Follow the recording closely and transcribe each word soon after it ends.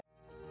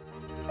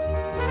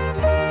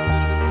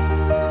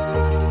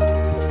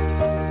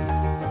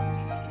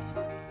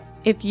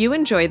If you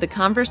enjoy the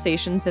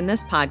conversations in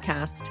this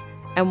podcast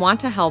and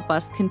want to help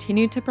us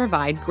continue to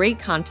provide great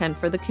content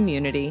for the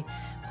community,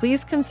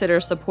 please consider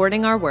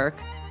supporting our work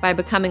by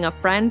becoming a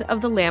friend of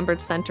the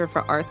Lambert Center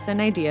for Arts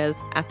and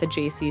Ideas at the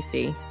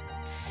JCC.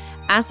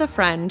 As a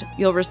friend,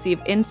 you'll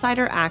receive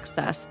insider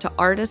access to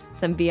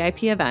artists and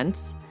VIP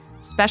events,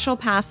 special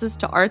passes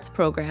to arts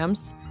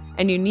programs,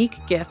 and unique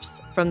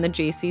gifts from the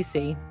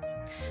JCC.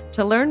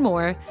 To learn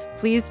more,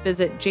 please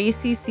visit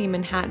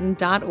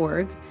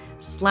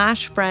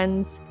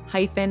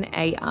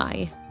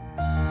jccmanhattan.org/friends-AI.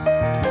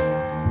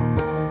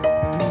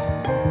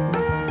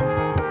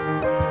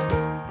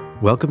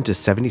 Welcome to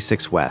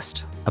 76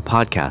 West, a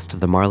podcast of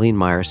the Marlene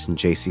Meyerson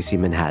JCC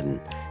Manhattan,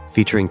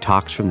 featuring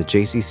talks from the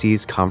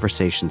JCC's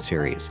Conversation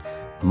Series,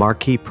 a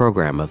marquee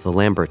program of the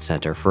Lambert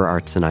Center for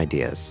Arts and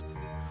Ideas.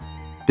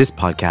 This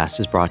podcast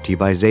is brought to you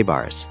by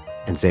Zabar's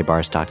and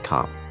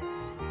Zabars.com.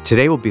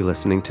 Today we'll be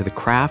listening to The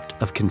Craft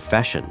of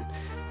Confession,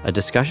 a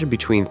discussion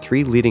between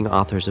three leading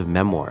authors of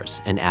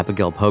memoirs and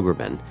Abigail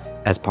Pogrebin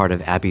as part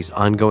of Abby's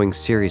ongoing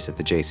series at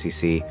the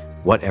JCC,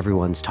 What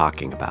Everyone's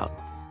Talking About.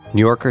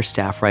 New Yorker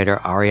staff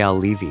writer Ariel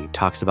Levy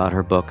talks about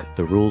her book,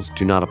 The Rules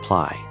Do Not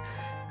Apply.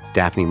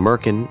 Daphne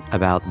Merkin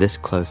about This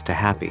Close to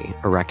Happy,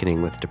 A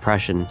Reckoning with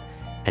Depression,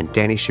 and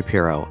Dani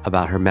Shapiro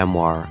about her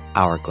memoir,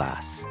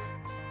 Hourglass.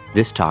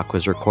 This talk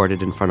was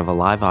recorded in front of a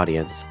live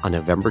audience on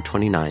November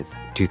 29th,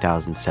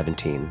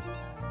 2017.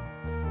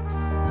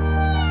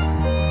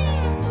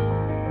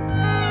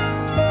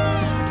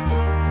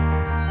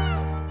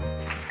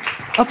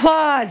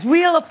 Applause,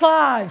 real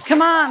applause.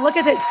 Come on, look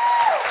at this.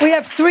 We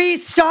have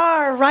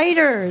 3-star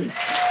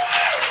writers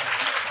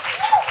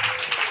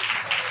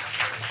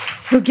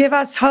who give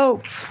us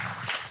hope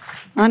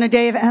on a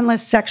day of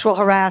endless sexual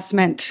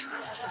harassment.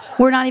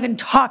 We're not even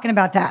talking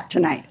about that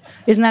tonight.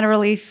 Isn't that a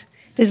relief?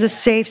 This is a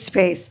safe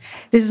space.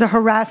 This is a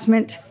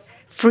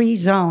harassment-free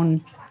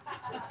zone.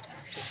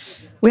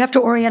 We have to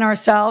orient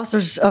ourselves.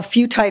 There's a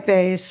few type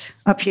A's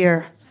up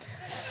here.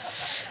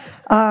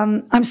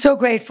 I'm so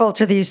grateful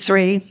to these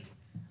three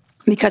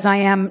because I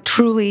am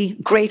truly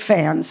great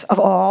fans of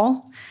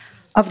all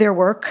of their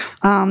work.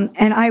 And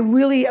I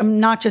really am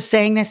not just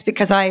saying this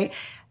because I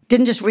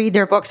didn't just read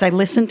their books, I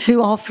listened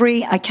to all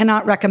three. I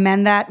cannot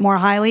recommend that more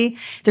highly.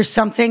 There's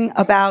something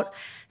about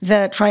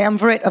the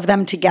triumvirate of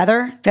them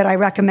together that I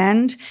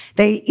recommend.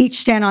 They each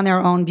stand on their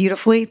own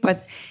beautifully,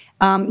 but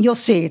you'll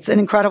see, it's an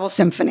incredible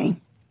symphony.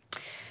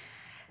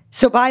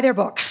 So buy their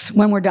books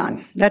when we're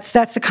done. That's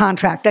the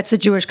contract. That's the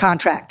Jewish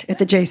contract at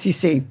the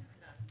JCC.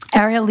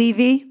 Ariel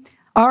Levy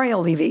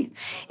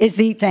is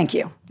thank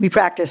you, we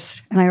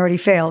practiced and I already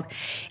failed,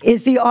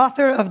 is the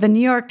author of the New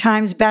York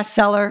Times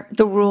bestseller,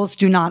 The Rules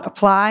Do Not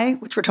Apply,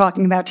 which we're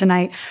talking about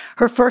tonight.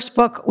 Her first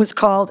book was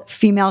called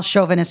Female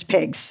Chauvinist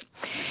Pigs.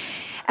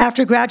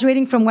 After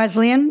graduating from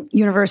Wesleyan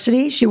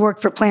University, she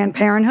worked for Planned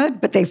Parenthood,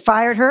 but they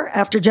fired her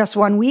after just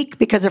 1 week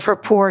because of her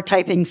poor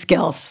typing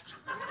skills.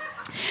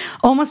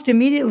 Almost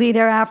immediately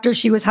thereafter,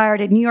 she was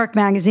hired at New York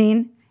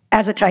Magazine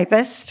as a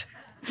typist.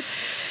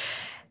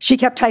 She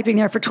kept typing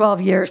there for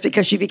 12 years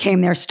because she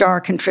became their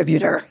star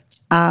contributor.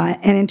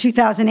 And in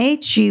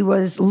 2008, she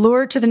was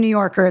lured to the New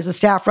Yorker as a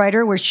staff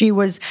writer, where she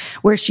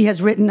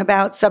has written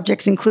about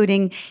subjects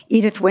including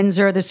Edith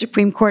Windsor, the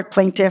Supreme Court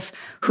plaintiff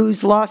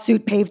whose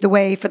lawsuit paved the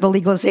way for the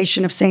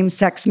legalization of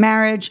same-sex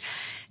marriage,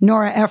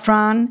 Nora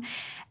Ephron,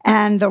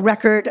 and the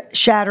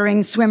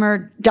record-shattering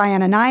swimmer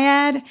Diana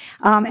Nyad,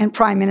 and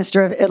Prime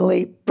Minister of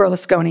Italy,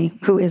 Berlusconi,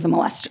 who is a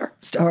molester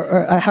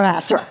or a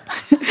harasser.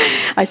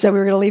 I said we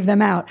were going to leave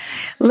them out.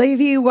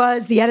 Levy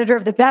was the editor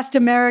of the Best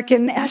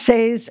American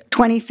Essays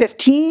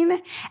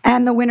 2015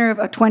 and the winner of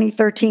a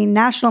 2013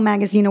 National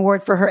Magazine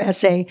Award for her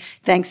essay,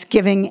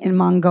 Thanksgiving in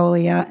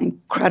Mongolia.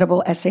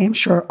 Incredible essay, I'm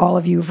sure all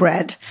of you have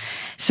read.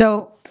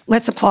 So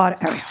let's applaud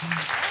Ariel.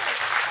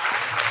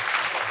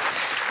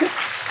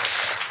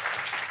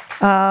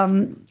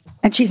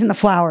 And she's in the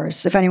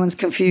flowers, if anyone's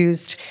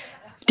confused.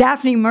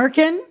 Daphne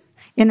Merkin,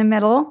 in the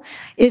middle,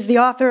 is the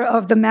author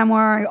of the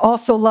memoir I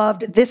also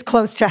loved, This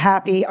Close to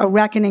Happy, A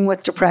Reckoning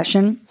with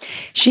Depression.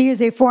 She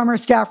is a former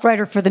staff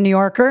writer for The New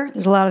Yorker,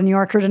 there's a lot of New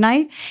Yorker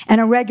tonight,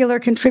 and a regular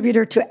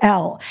contributor to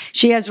Elle.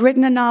 She has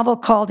written a novel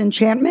called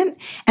Enchantment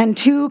and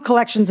 2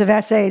 collections of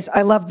essays.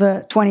 I love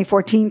the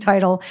 2014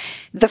 title,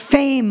 The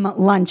Fame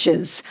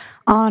Lunches,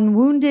 on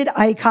wounded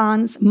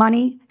icons,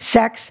 money,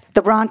 sex,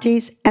 the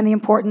Brontes, and the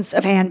importance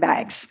of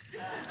handbags.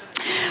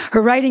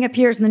 Her writing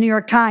appears in the New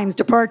York Times,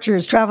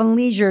 Departures, Travel and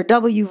Leisure,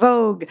 W,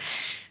 Vogue,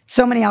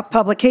 so many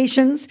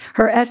publications.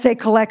 Her essay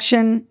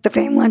collection, The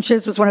Fame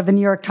Lunches, was one of the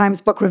New York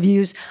Times Book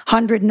Review's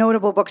 100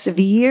 Notable Books of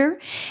the Year.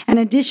 In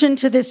addition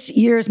to this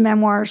year's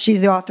memoir, she's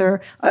the author,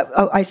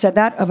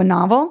 of a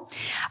novel.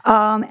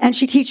 And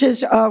she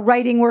teaches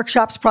writing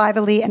workshops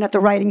privately and at the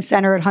Writing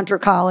Center at Hunter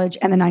College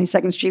and the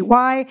 92nd Street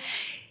Y.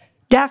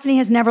 Daphne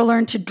has never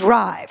learned to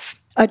drive,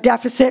 a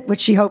deficit which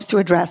she hopes to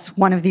address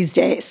one of these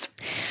days.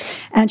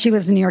 And she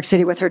lives in New York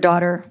City with her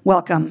daughter.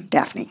 Welcome,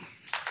 Daphne.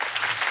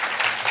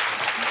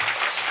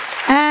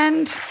 And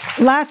And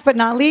last but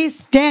not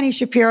least, Dani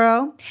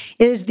Shapiro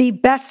is the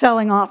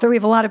best-selling author, we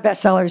have a lot of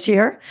bestsellers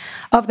here,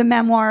 of the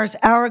memoirs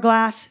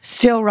Hourglass,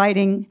 Still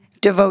Writing,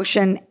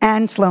 Devotion,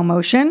 and Slow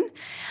Motion.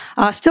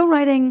 Still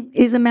Writing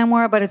is a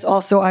memoir, but it's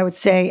also, I would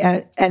say,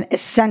 an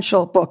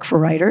essential book for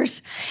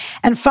writers.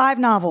 And 5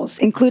 novels,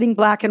 including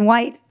Black and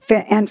White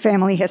and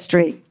Family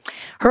History.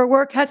 Her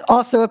work has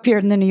also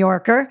appeared in The New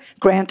Yorker,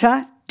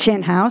 Granta,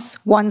 Tin House,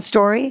 One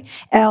Story,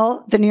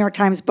 Elle, the New York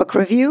Times Book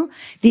Review,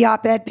 the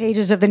op-ed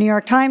pages of the New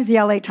York Times,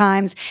 the LA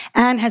Times,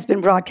 and has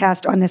been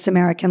broadcast on This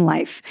American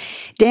Life.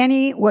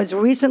 Dani was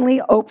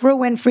recently Oprah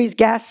Winfrey's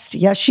guest,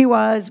 yes she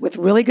was, with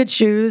really good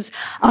shoes,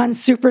 on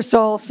Super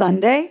Soul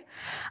Sunday.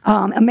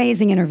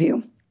 Amazing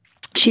interview.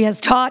 She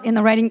has taught in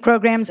the writing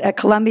programs at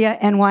Columbia,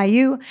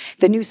 NYU,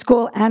 the New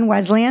School, and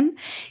Wesleyan.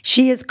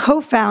 She is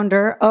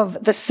co-founder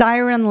of the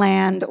Siren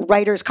Land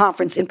Writers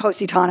Conference in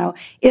Positano,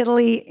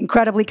 Italy.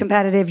 Incredibly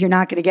competitive. You're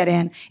not going to get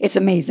in. It's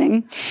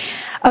amazing.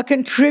 A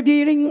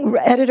contributing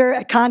editor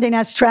at Condé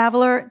Nast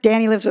Traveler.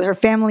 Dani lives with her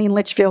family in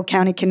Litchfield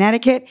County,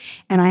 Connecticut.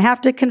 And I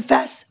have to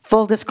confess,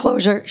 full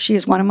disclosure, she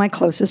is one of my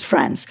closest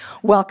friends.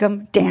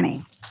 Welcome,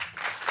 Dani.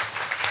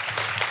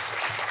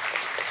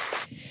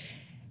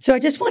 So I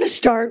just want to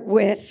start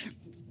with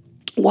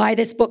why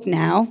this book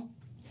now.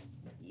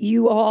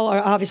 You all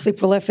are obviously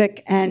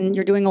prolific and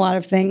you're doing a lot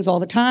of things all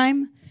the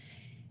time.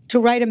 To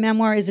write a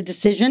memoir is a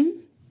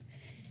decision.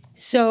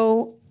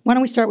 So why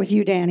don't we start with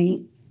you,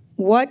 Dani?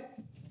 What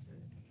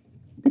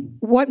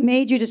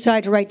made you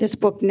decide to write this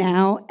book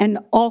now? And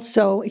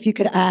also, if you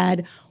could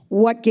add,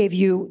 what gave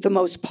you the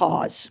most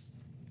pause?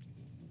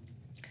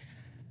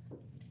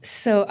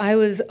 So I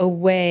was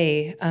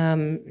away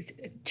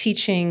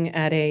teaching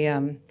at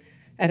a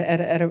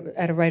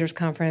writer's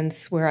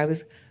conference where I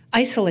was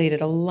isolated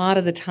a lot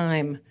of the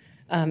time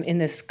in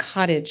this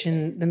cottage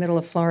in the middle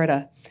of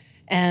Florida.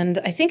 And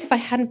I think if I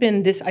hadn't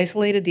been this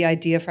isolated, the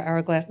idea for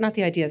Hourglass, not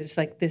the idea, just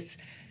like this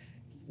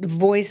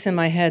voice in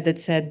my head that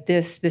said,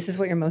 this is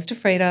what you're most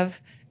afraid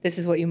of. This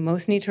is what you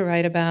most need to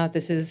write about.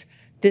 This is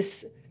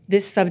this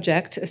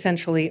subject,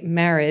 essentially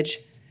marriage,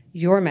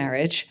 your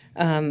marriage,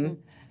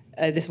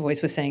 this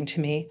voice was saying to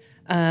me.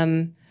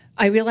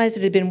 I realized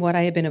it had been what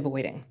I had been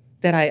avoiding.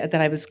 That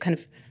I was kind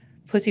of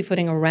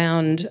pussyfooting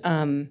around.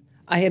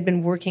 I had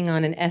been working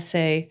on an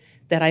essay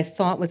that I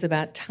thought was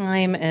about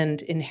time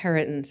and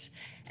inheritance.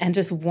 And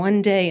just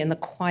one day in the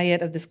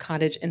quiet of this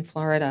cottage in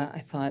Florida, I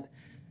thought,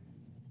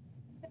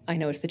 I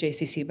know it's the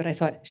JCC, but I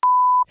thought,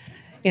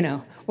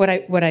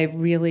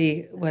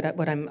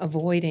 what I'm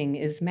avoiding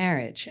is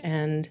marriage.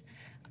 And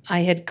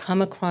I had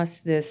come across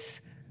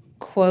this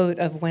quote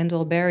of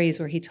Wendell Berry's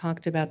where he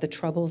talked about the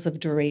troubles of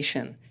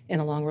duration in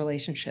a long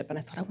relationship. And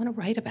I thought, I want to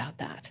write about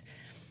that.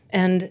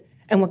 And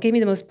what gave me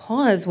the most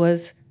pause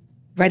was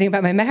writing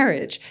about my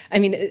marriage. I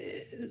mean,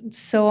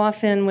 so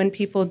often when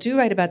people do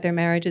write about their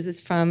marriages, it's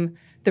from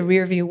the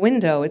rear view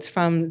window. It's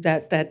from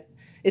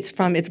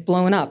it's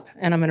blown up.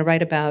 And I'm going to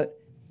write about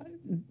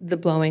the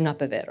blowing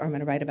up of it, or I'm going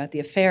to write about the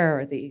affair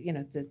or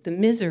the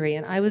misery.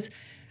 And I was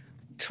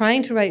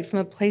trying to write from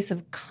a place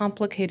of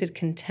complicated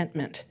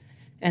contentment.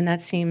 And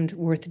that seemed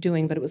worth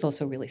doing, but it was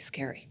also really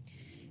scary.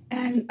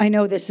 And I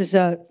know this is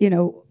a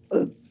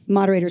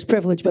moderator's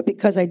privilege, but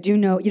because I do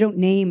know, you don't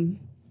name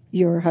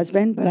your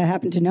husband, but I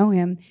happen to know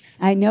him,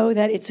 I know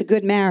that it's a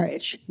good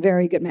marriage,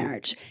 very good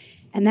marriage.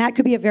 And that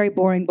could be a very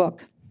boring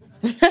book.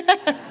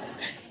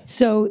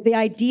 So the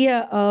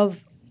idea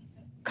of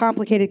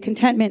complicated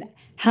contentment,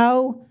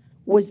 how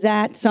was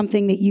that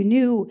something that you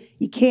knew?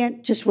 You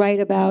can't just write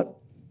about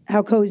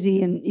how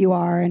cozy you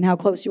are and how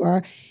close you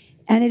are.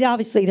 And it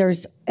obviously at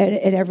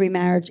every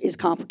marriage is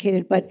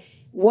complicated, but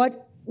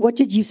what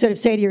did you sort of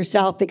say to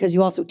yourself, because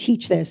you also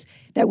teach this,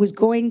 that was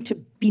going to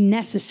be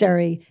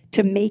necessary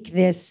to make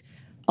this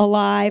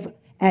alive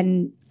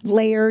and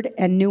layered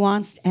and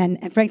nuanced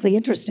and frankly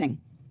interesting?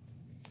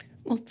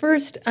 Well,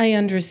 first I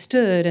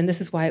understood, and this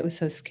is why it was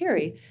so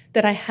scary,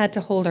 that I had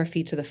to hold our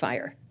feet to the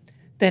fire.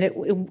 That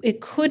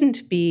it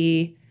couldn't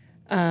be,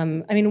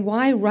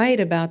 why write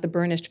about the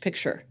burnished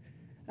picture?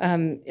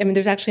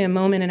 There's actually a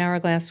moment in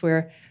Hourglass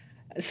where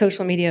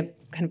social media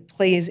kind of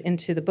plays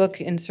into the book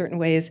in certain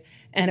ways.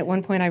 And at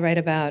one point I write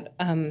about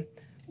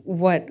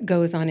what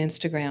goes on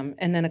Instagram.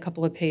 And then a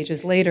couple of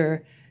pages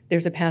later,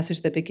 there's a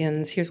passage that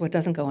begins, here's what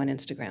doesn't go on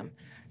Instagram.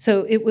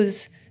 So it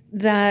was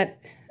that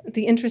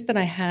the interest that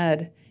I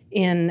had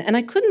in, and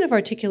I couldn't have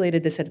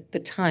articulated this at the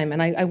time,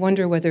 and I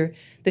wonder whether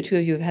the two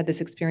of you have had this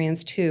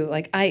experience too.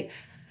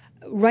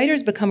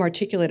 Writers become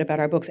articulate about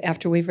our books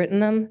after we've written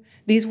them.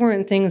 These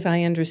weren't things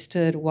I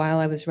understood while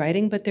I was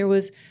writing, but there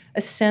was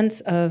a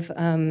sense of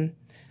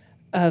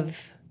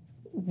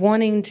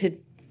wanting to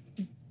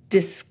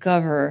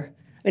discover.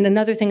 And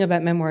another thing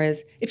about memoir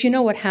is, if you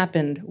know what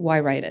happened, why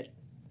write it?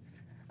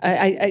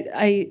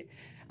 I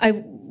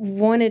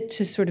wanted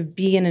to sort of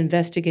be an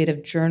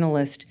investigative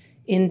journalist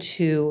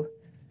into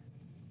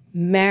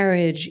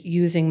marriage,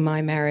 using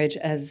my marriage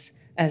as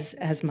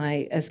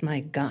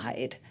my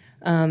guide.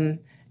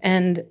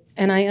 And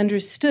I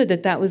understood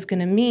that was going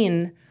to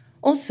mean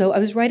also I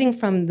was writing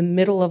from the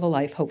middle of a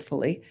life,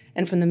 hopefully,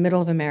 and from the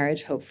middle of a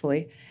marriage,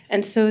 hopefully.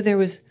 And so there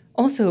was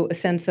also a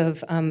sense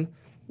of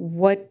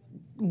what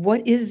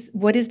is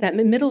that?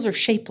 Middles are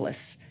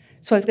shapeless.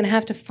 So I was going to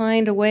have to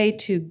find a way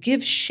to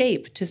give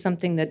shape to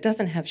something that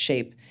doesn't have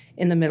shape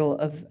in the middle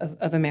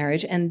of a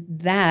marriage, and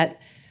that,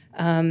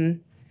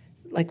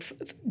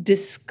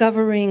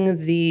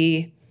 discovering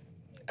the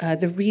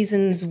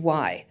reasons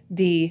why,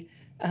 the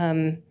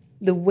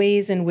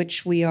ways in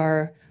which we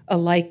are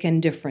alike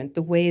and different,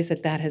 the ways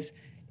that has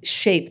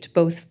shaped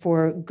both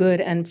for good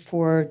and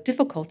for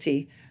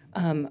difficulty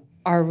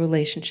our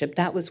relationship.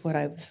 That was what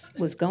I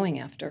was going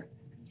after.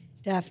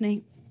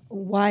 Daphne,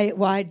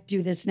 why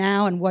do this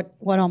now, and what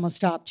almost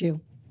stopped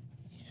you?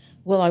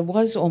 Well, I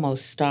was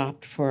almost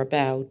stopped for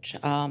about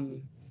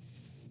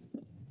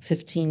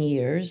 15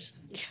 years.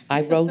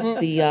 I wrote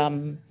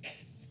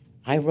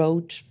I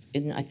wrote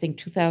in, I think,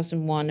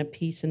 2001, a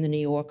piece in the New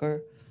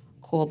Yorker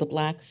called The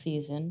Black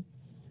Season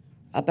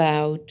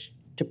about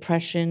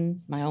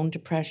depression, my own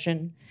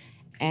depression,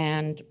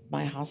 and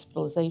my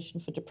hospitalization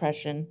for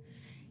depression,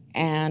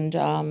 and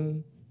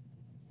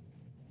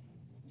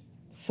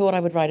thought I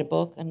would write a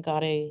book and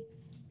got a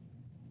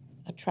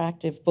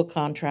attractive book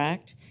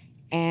contract.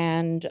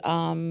 And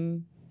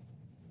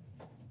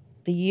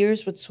the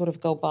years would sort of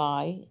go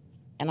by,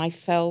 and I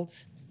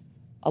felt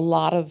a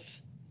lot of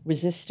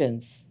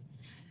resistance.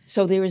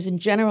 So there is, in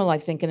general, I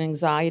think, an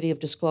anxiety of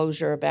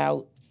disclosure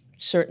about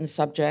certain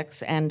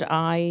subjects, and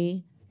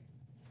I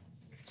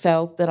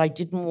felt that I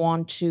didn't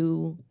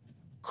know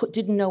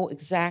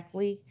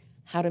exactly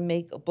how to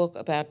make a book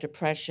about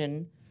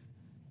depression,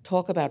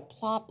 talk about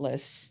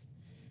plotless,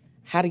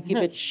 how to give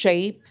it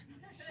shape,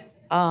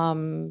 how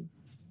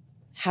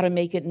to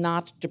make it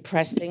not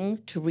depressing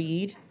to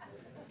read.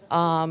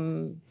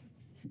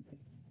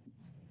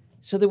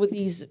 So there were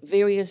these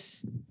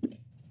various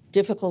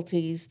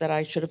difficulties that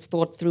I should have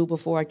thought through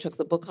before I took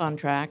the book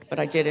contract, but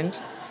I didn't.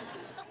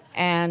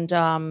 And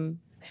I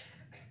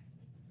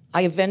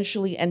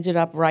eventually ended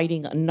up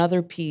writing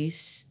another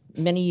piece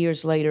many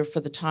years later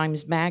for the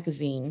Times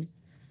Magazine,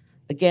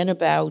 again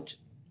about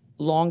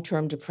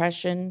long-term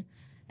depression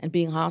and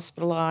being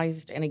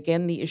hospitalized. And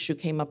again, the issue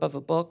came up of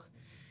a book.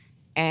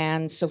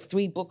 And so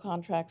 3 book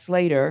contracts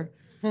later,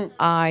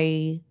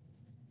 I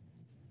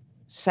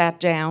sat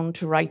down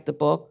to write the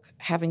book,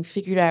 having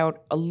figured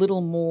out a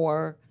little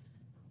more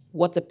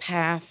what the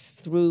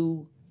path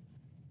through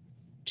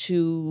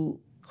to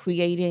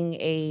creating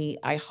a,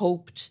 I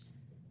hoped,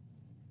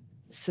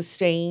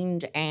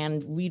 sustained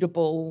and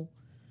readable,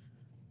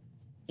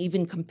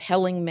 even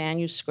compelling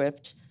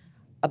manuscript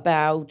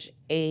about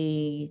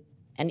an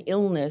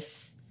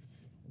illness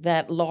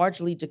that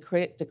largely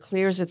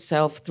declares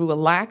itself through a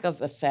lack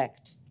of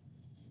affect,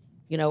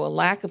 a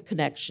lack of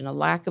connection, a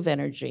lack of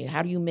energy.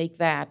 How do you make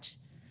that?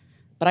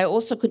 But I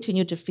also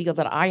continued to feel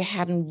that I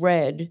hadn't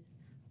read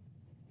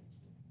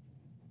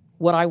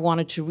what I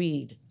wanted to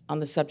read on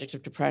the subject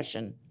of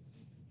depression.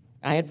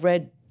 I had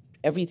read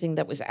everything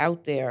that was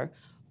out there,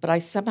 but I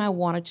somehow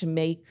wanted to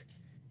make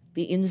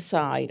the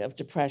inside of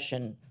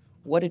depression,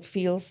 what it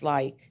feels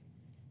like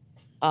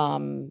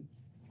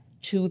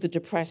to the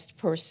depressed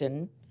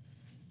person,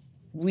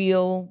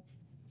 real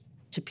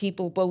to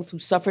people both who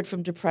suffered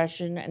from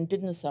depression and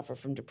didn't suffer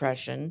from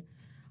depression.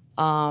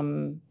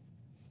 And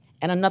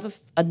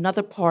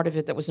another part of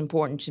it that was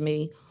important to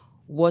me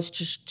was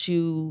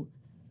to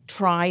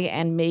try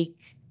and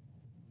make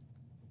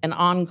an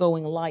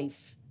ongoing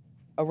life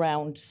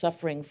around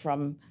suffering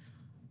from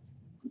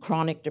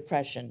chronic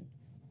depression.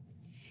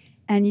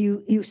 And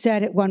you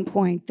said at one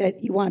point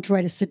that you wanted to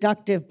write a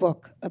seductive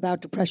book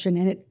about depression,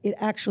 and it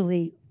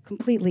actually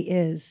completely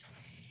is,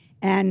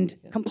 and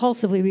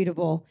compulsively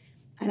readable.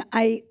 And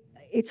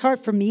it's hard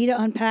for me to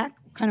unpack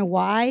kind of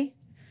why.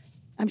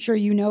 I'm sure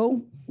you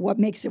know what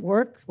makes it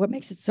work, what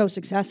makes it so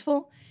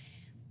successful.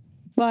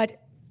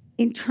 But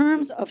in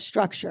terms of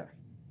structure,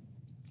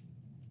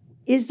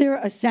 is there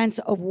a sense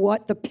of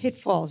what the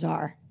pitfalls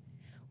are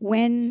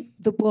when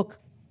the book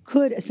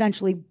could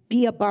essentially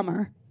be a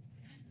bummer,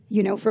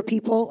 for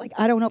people? Like,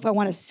 I don't know if I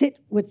want to sit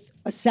with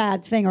a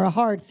sad thing or a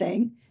hard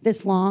thing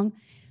this long.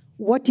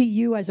 What do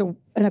you, as sort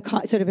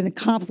of an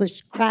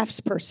accomplished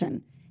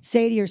craftsperson,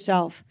 say to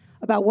yourself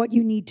about what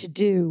you need to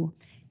do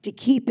to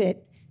keep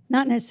it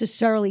not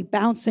necessarily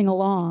bouncing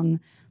along,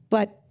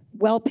 but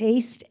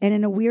well-paced and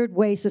in a weird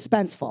way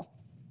suspenseful?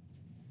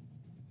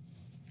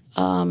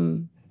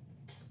 I'm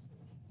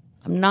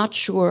not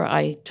sure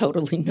I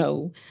totally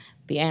know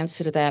the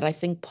answer to that. I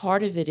think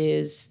part of it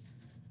is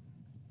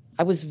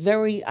I was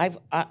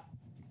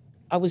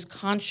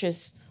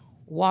conscious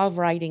while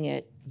writing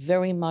it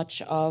very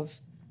much of,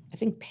 I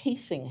think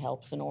pacing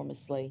helps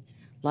enormously.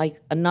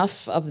 Like,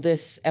 enough of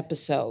this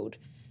episode.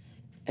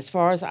 As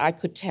far as I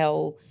could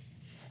tell,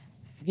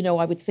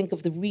 I would think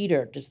of the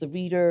reader. Does the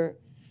reader,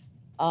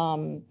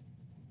 so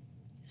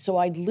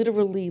I'd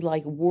literally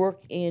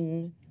work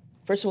in,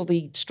 first of all,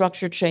 the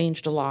structure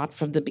changed a lot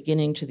from the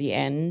beginning to the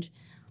end.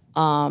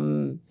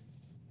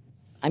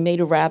 I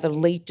made a rather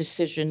late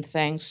decision,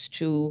 thanks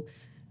to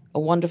a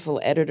wonderful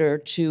editor,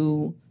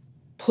 to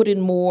put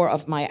in more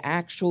of my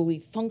actually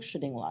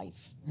functioning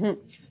life.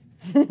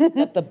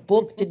 That the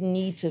book didn't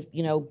need to,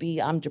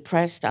 be I'm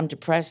depressed,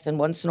 and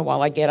once in a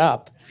while I get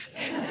up.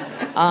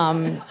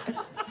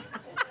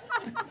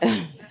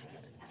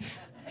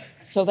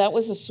 So that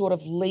was a sort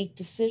of late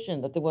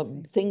decision, that there were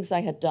things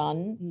I had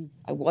done.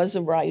 I was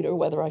a writer,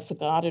 whether I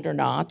forgot it or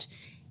not.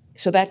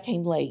 So that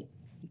came late.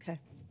 Okay.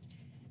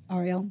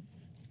 Ariel,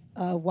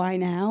 why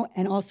now?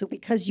 And also,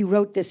 because you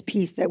wrote this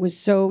piece that was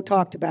so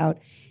talked about,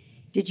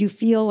 did you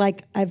feel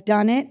like, I've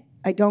done it,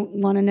 I don't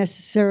want to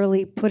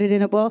necessarily put it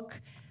in a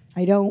book,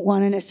 I don't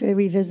want to necessarily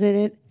revisit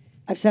it,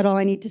 I've said all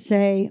I need to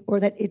say, or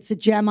that it's a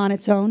gem on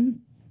its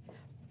own?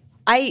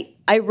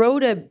 I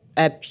wrote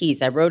a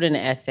piece, I wrote an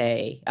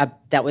essay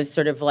that was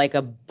sort of like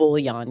a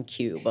bouillon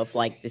cube of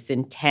like this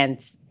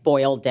intense,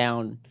 boiled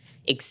down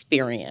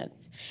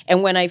experience.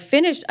 And when I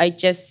finished, I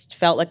just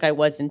felt like I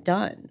wasn't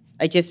done.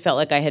 I just felt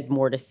like I had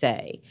more to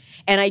say.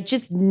 And I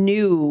just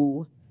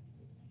knew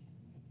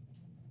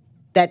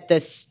that the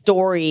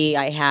story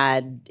I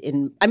had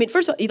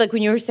first of all, like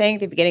when you were saying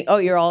at the beginning, oh,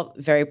 you're all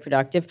very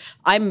productive.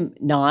 I'm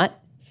not.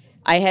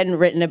 I hadn't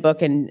written a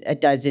book in a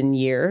dozen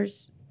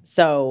years,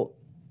 so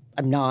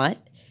I'm not.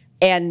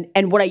 And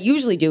what I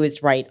usually do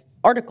is write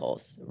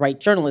articles, write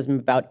journalism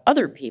about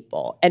other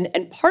people. And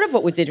part of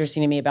what was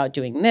interesting to me about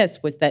doing this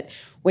was that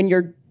when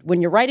you're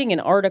writing an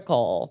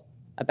article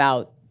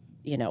about,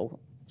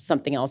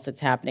 something else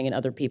that's happening in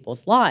other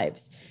people's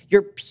lives,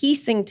 you're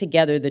piecing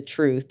together the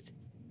truth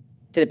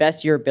to the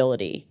best of your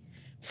ability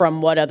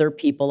from what other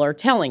people are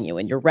telling you,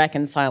 and you're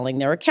reconciling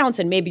their accounts,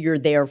 and maybe you're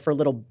there for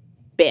little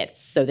bits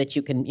so that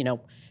you can,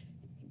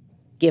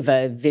 give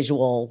a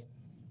visual,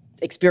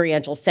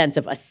 experiential sense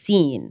of a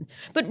scene.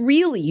 But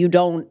really, you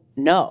don't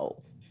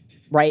know,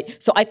 right?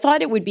 So I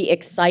thought it would be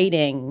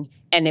exciting,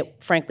 and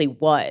it frankly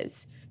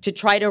was, to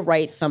try to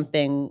write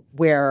something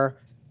where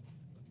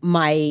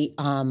my,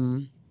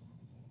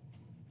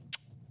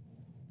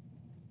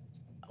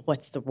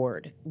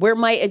 where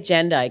my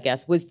agenda, I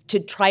guess, was to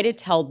try to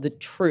tell the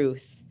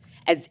truth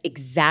as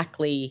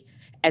exactly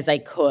as I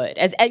could,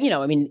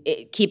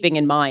 keeping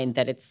in mind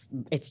that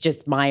it's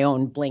just my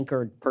own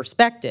blinkered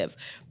perspective.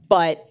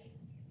 But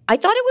I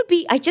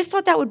just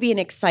thought that would be an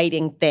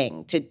exciting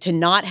thing, to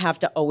not have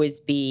to always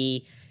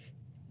be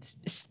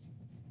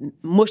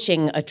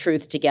mushing a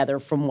truth together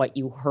from what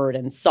you heard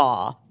and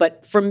saw,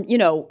 but from,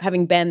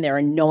 having been there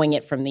and knowing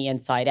it from the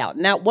inside out.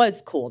 And that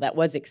was cool. That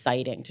was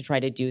exciting to try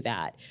to do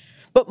that.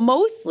 But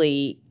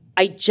mostly,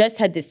 I just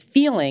had this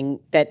feeling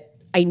that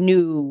I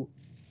knew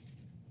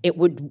it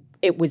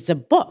was a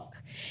book.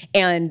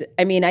 And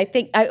I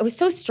think I was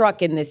so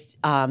struck in this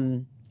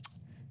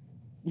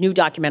new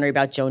documentary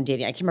about Joan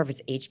Didion. I can't remember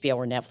if it's HBO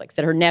or Netflix,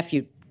 that her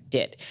nephew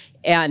did.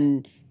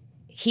 And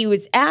he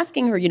was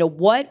asking her,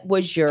 what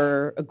was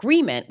your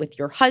agreement with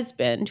your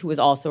husband, who was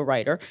also a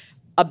writer,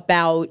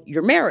 about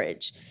your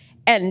marriage?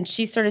 And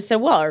she sort of said,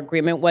 well, our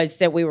agreement was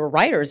that we were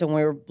writers and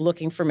we were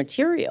looking for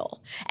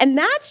material. And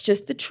that's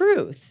just the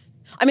truth.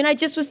 I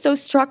just was so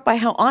struck by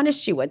how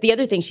honest she was. The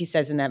other thing she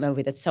says in that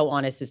movie that's so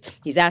honest is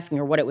he's asking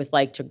her what it was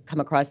like to come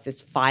across this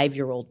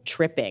 5-year-old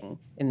tripping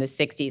in the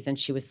 60s. And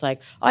she was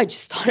like, oh, I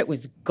just thought it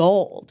was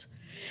gold.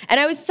 And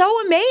I was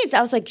so amazed.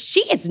 I was like,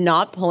 she is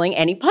not pulling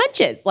any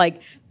punches.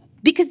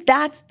 Because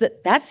that's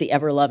the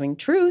ever-loving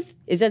truth,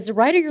 is as a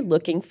writer, you're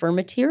looking for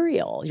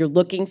material. You're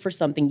looking for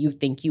something you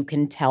think you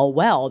can tell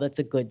well that's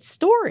a good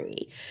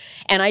story.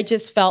 And I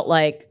just felt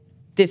like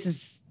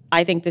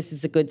I think this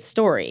is a good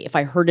story. If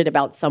I heard it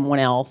about someone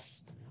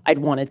else, I'd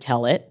want to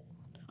tell it.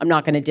 I'm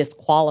not going to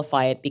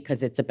disqualify it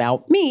because it's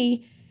about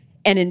me.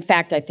 And in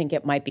fact, I think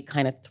it might be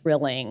kind of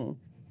thrilling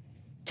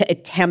to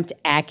attempt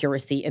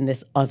accuracy in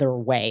this other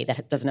way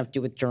that doesn't have to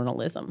do with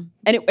journalism.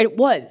 And it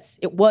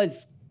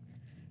was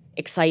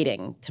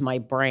exciting to my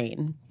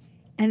brain.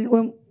 And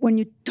when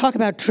you talk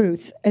about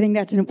truth, I think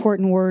that's an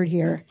important word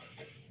here.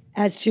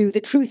 As to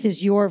the truth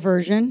is your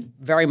version.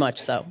 Very much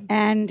so.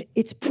 And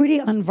it's pretty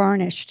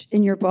unvarnished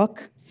in your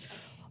book.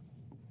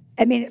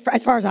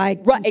 As far as I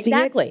can see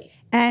exactly. it.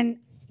 And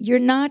you're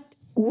not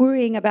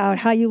worrying about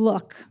how you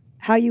look,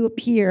 how you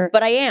appear.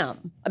 But I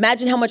am.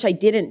 Imagine how much I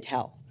didn't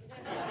tell.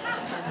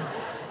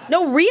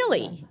 No,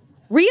 really.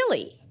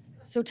 Really.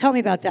 So tell me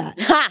about that.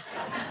 Ha!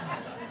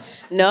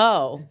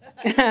 No.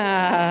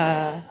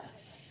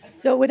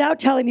 So without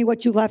telling me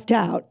what you left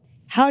out,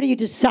 how do you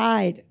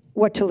decide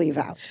what to leave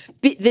out?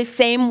 The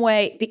same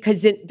way,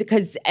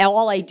 because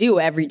all I do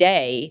every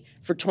day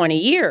for 20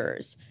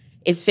 years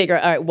is figure,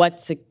 all right,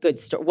 what's a good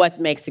story? What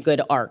makes a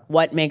good arc?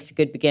 What makes a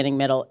good beginning,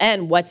 middle,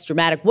 end? What's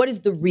dramatic? What does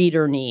the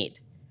reader need,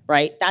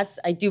 right?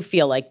 I do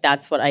feel like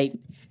that's what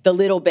the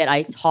little bit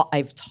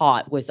I've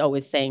taught was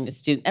always saying to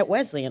students, at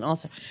Wesleyan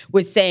also,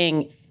 was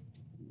saying,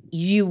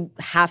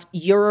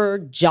 your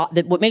job,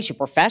 that what makes you a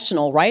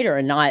professional writer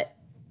and not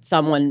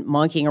someone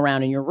monkeying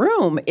around in your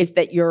room is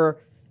that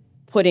you're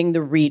putting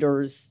the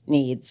reader's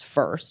needs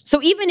first.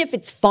 So even if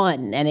it's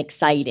fun and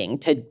exciting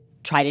to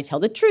try to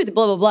tell the truth,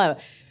 blah, blah,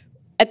 blah,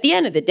 at the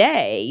end of the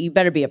day, you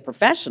better be a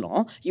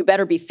professional. You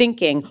better be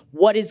thinking,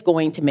 what is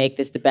going to make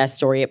this the best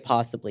story it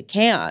possibly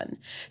can?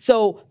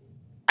 So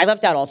I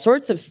left out all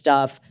sorts of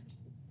stuff.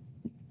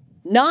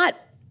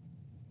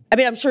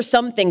 I'm sure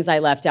some things I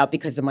left out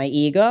because of my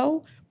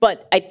ego,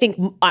 but I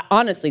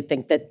honestly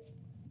think that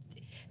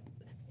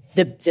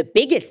the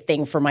biggest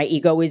thing for my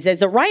ego is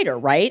as a writer,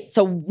 right?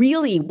 So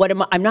really,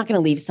 I'm not going to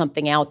leave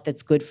something out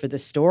that's good for the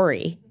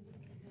story.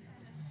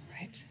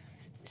 Right.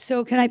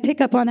 So can I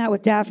pick up on that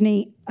with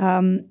Daphne?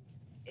 Andrew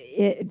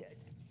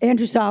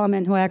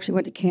Solomon, who I actually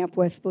went to camp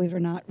with, believe it or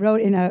not,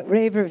 wrote in a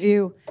rave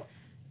review,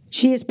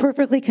 "She is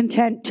perfectly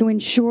content to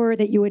ensure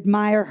that you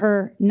admire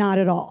her not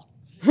at all."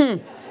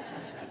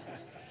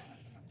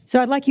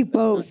 So I'd like you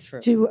both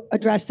to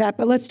address that,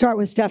 but let's start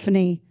with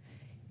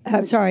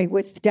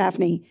with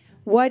Daphne.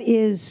 What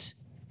is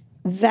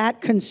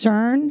that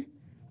concern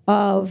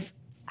of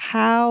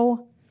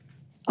how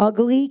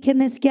ugly can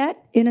this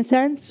get, in a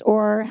sense,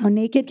 or how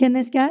naked can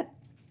this get?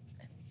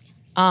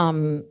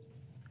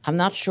 I'm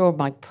not sure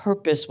my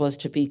purpose was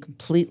to be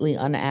completely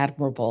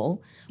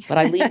unadmirable, but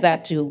I leave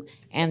that to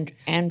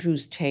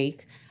Andrew's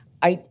take.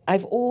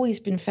 I've always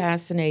been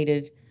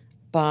fascinated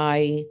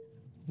by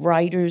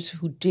writers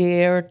who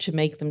dare to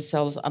make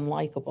themselves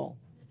unlikable,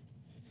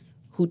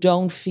 who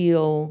don't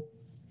feel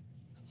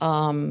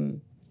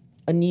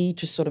a need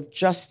to sort of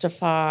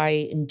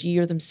justify,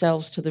 endear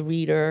themselves to the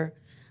reader.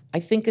 I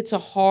think it's a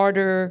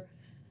harder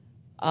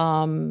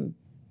road.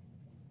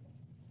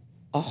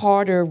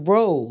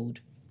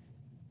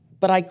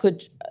 But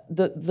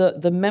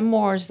the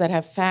memoirs that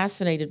have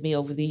fascinated me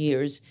over the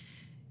years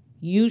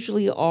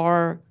usually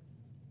are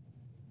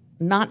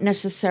not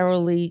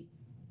necessarily,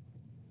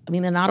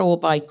 they're not all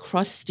by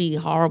crusty,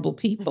 horrible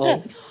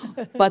people,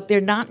 but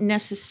they're not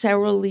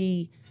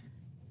necessarily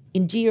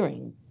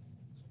endearing.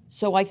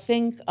 So I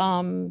think...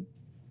 then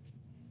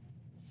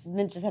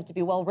they just have to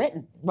be well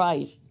written.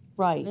 Right.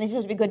 And they just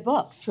have to be good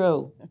books.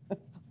 True. And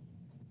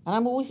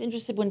I'm always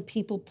interested when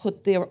people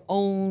put their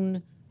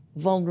own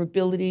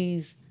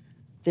vulnerabilities,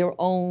 their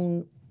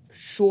own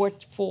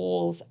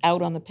shortfalls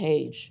out on the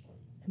page.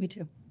 Me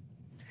too.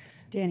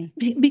 Danny?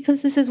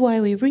 Because this is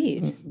why we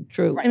read.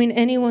 True.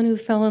 Anyone who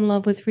fell in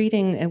love with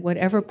reading, at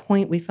whatever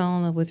point we fell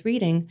in love with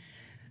reading,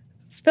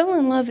 fell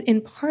in love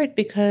in part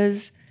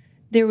because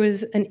there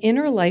was an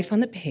inner life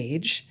on the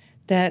page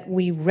that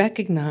we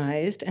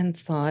recognized and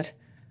thought,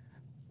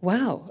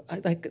 wow,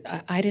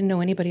 I didn't know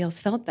anybody else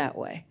felt that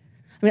way.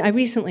 I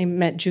recently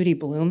met Judy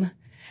Blume,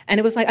 and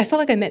it was like, I felt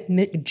like I met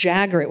Mick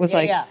Jagger. It was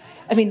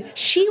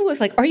she was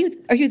like, are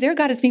you there,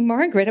 God, it's me,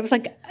 Margaret. I was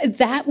like,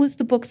 that was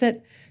the book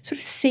that sort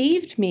of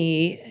saved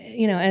me,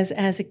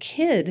 as a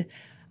kid,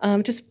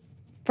 just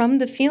from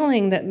the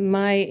feeling that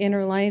my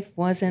inner life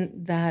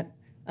wasn't that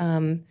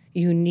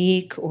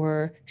unique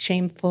or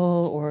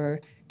shameful or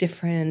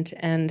different.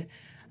 And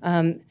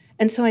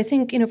so I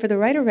think, for the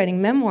writer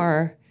writing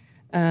memoir,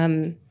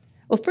 well,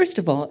 first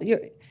of all,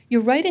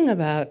 you're writing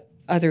about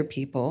other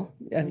people.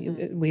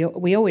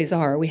 We always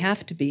are. We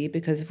have to be,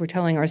 because if we're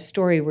telling our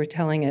story, we're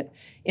telling it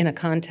in a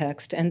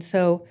context. And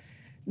so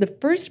the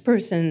first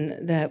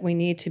person that we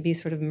need to be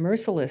sort of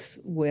merciless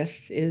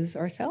with is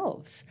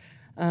ourselves.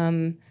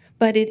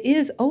 But it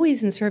is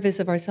always in service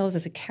of ourselves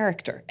as a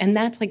character. And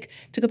that's like,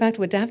 to go back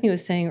to what Daphne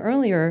was saying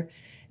earlier,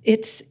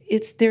 there's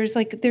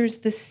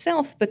the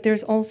self, but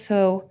there's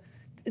also,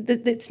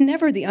 it's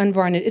never the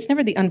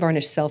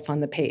unvarnished self on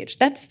the page.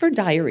 That's for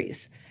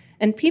diaries.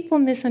 And people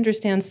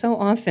misunderstand so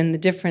often the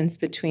difference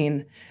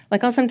between,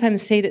 I'll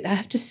sometimes I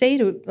have to say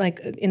to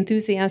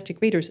enthusiastic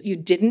readers, you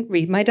didn't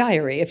read my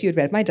diary. If you'd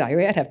read my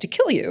diary, I'd have to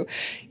kill you.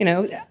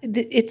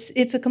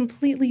 It's a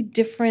completely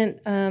different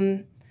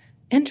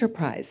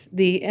enterprise.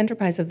 The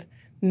enterprise of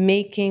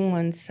making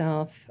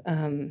oneself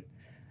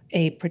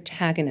a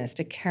protagonist,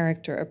 a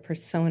character, a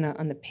persona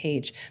on the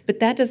page. But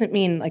that doesn't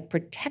mean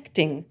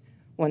protecting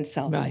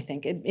oneself, right. I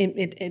think.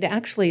 It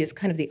actually is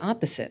kind of the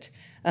opposite.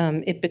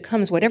 It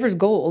becomes whatever's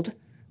gold,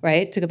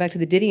 right? To go back to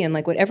the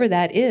Didion, whatever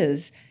that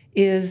is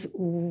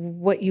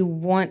what you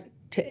want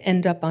to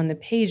end up on the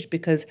page,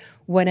 because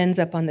what ends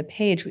up on the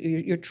page,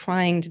 you're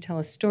trying to tell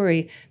a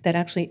story that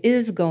actually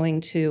is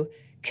going to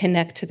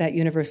connect to that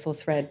universal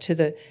thread, to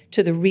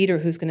the reader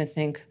who's going to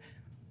think,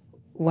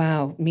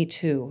 wow, me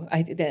too.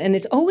 And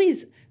it's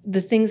always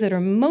the things that are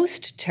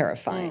most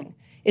terrifying.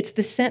 It's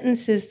the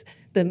sentences,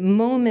 the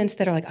moments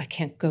that are I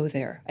can't go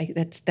there.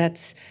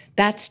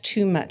 That's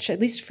too much. At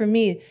least for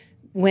me,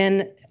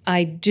 when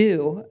I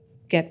do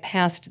get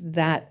past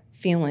that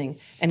feeling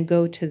and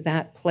go to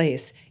that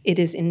place, it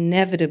is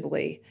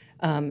inevitably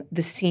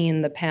the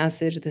scene, the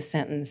passage, the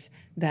sentence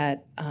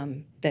that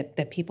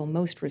people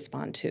most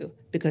respond to,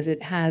 because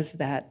it has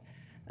that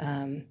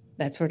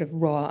sort of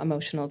raw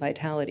emotional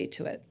vitality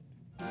to it.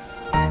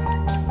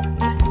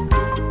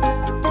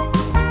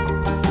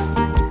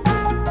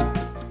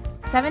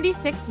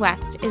 76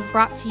 West is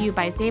brought to you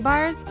by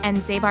Zabars and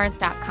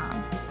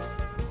Zabars.com.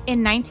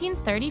 In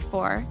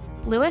 1934,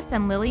 Louis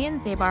and Lillian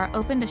Zabar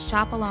opened a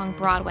shop along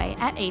Broadway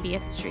at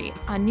 80th Street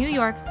on New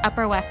York's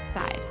Upper West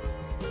Side.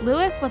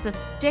 Louis was a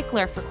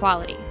stickler for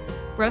quality,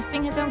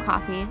 roasting his own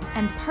coffee,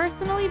 and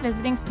personally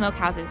visiting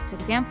smokehouses to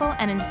sample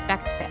and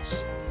inspect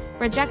fish,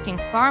 rejecting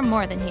far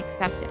more than he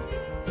accepted.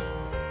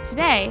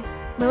 Today,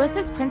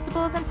 Lewis's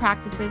principles and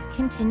practices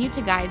continue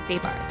to guide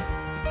Zabar's.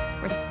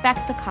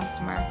 Respect the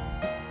customer.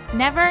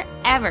 Never,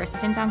 ever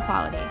stint on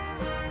quality.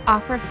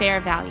 Offer fair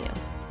value.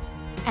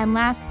 And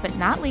last but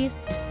not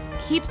least,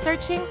 keep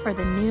searching for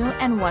the new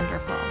and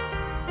wonderful.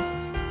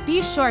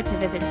 Be sure to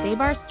visit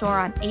Zabar's store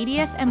on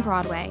 80th and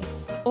Broadway,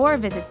 or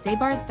visit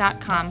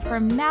zabars.com for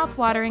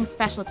mouth-watering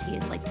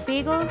specialties like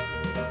bagels,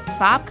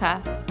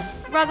 babka,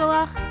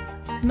 rugelach,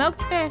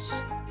 smoked fish,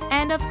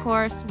 and of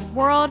course,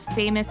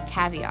 world-famous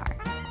caviar.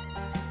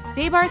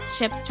 Zabar's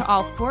ships to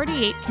all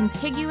 48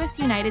 contiguous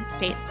United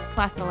States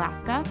plus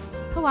Alaska,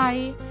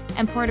 Hawaii,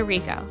 and Puerto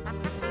Rico,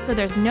 so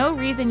there's no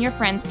reason your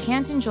friends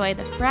can't enjoy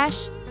the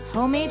fresh,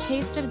 homemade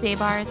taste of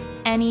Zabar's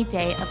any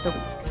day of the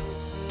week.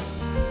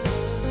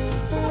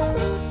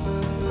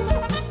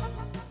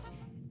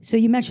 So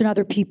you mentioned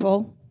other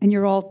people, and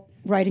you're all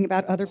writing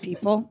about other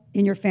people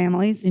in your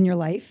families, in your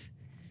life.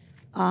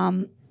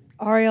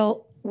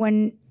 Ariel,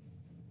 when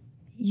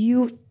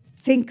you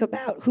think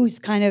about who's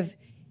kind of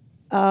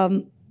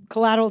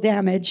collateral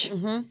damage,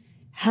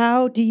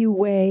 how do you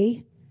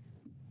weigh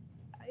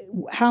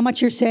how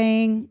much you're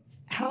saying,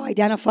 how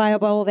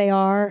identifiable they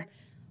are,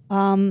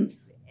 and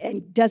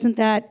doesn't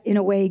that, in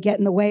a way, get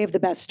in the way of the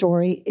best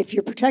story if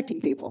you're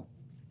protecting people?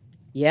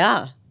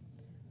 Yeah.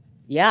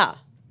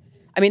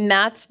 I mean,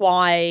 that's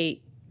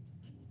why,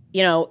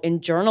 in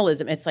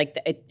journalism, it's like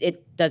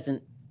it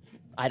doesn't,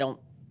 I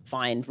don't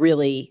find,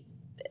 really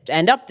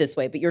end up this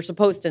way, but you're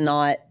supposed to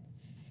not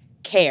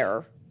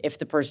care if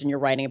the person you're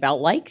writing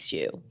about likes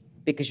you,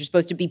 because you're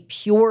supposed to be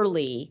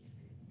purely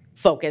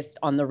focused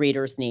on the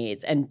reader's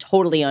needs and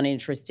totally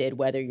uninterested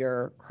whether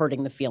you're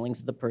hurting the feelings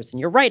of the person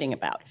you're writing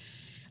about.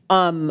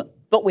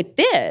 But with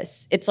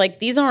this, it's like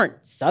these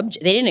aren't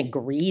they didn't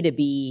agree to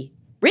be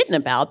written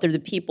about. They're the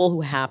people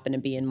who happen to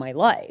be in my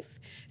life.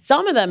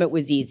 Some of them, it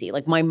was easy.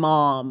 Like my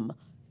mom,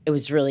 it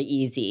was really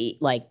easy.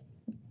 Like,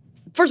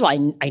 first of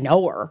all, I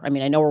know her. I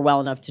mean, I know her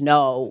well enough to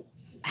know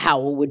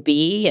how it would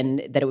be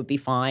and that it would be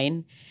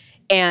fine.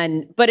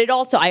 But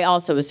I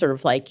also was sort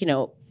of like,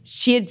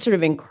 she had sort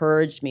of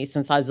encouraged me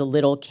since I was a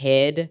little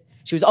kid.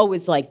 She was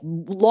always like,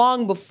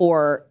 long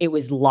before it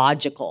was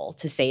logical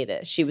to say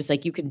this, she was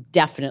like, you can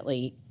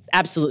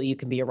absolutely, you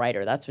can be a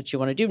writer. That's what you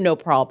want to do. No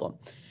problem.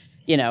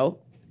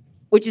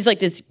 Which is like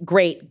this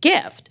great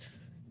gift.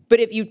 But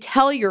if you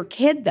tell your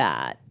kid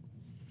that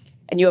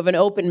and you have an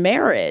open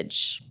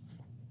marriage,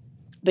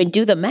 then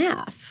do the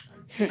math.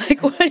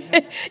 Like, what,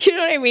 you know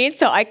what I mean?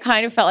 So I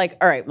kind of felt like,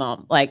 all right,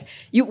 Mom, like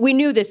we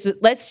knew this.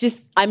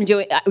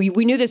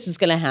 We knew this was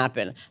going to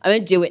happen. I'm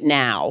going to do it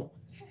now,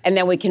 and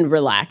then we can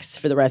relax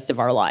for the rest of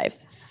our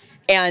lives.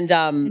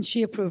 And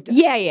she approved it.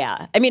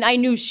 Yeah. I mean, I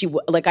knew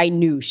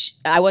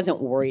I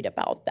wasn't worried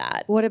about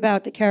that. What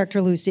about the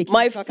character Lucy?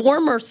 My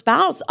former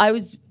spouse, I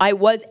was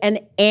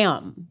and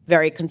am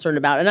very concerned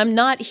about. And I'm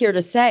not here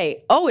to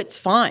say, oh, it's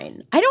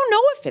fine. I don't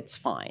know if it's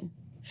fine.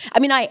 I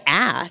mean, I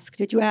asked.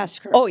 Did you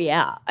ask her? Oh,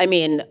 yeah. I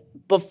mean,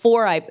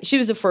 she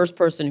was the first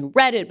person who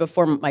read it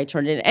before I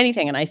turned in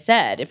anything. And I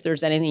said, if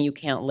there's anything you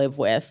can't live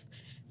with,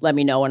 let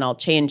me know and I'll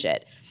change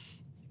it.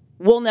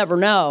 We'll never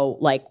know,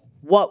 like,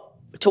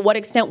 to what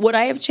extent would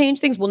I have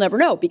changed things? We'll never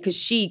know, because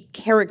she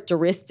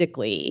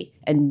characteristically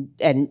and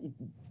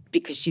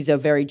because she's a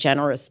very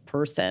generous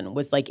person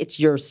was like, it's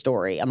your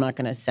story. I'm not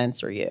going to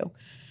censor you,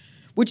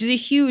 which is a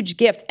huge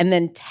gift. And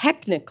then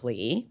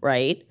technically,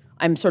 right,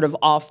 I'm sort of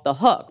off the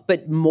hook.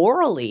 But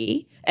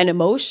morally and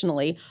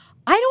emotionally,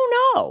 I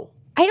don't know.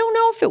 I don't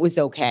know if it was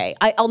okay.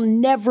 I'll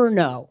never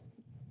know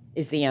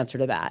is the answer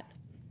to that.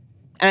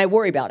 And I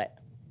worry about it.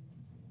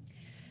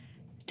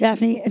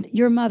 Daphne,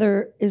 your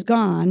mother is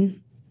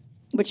gone,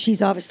 but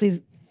she's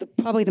obviously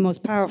probably the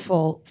most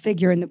powerful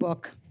figure in the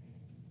book,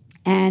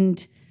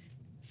 and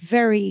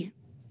very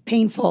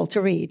painful to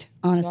read,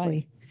 honestly.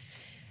 Right.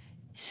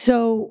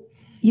 So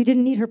you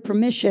didn't need her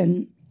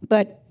permission,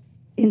 but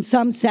in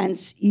some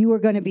sense, you were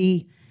going to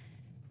be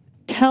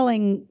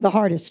telling the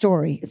hardest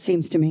story, it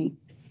seems to me.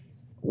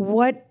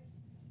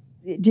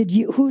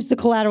 Who's the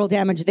collateral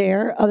damage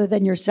there other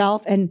than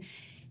yourself? And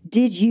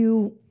did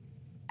you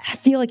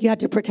feel like you had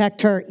to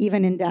protect her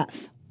even in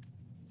death?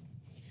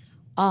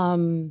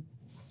 I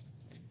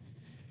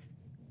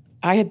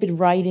had been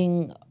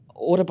writing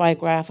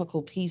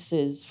autobiographical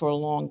pieces for a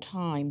long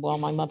time while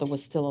my mother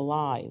was still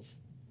alive,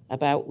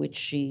 about which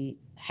she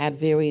had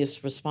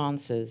various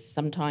responses,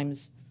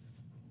 sometimes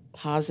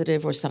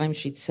positive, or sometimes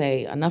she'd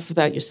say, enough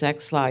about your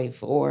sex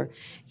life, or,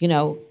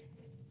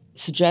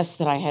 suggest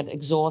that I had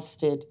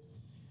exhausted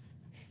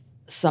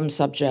some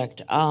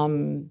subject.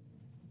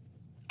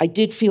 I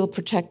did feel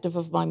protective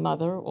of my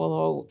mother,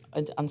 although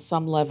on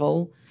some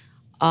level.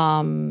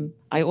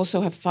 I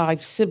also have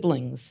 5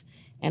 siblings,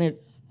 and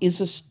it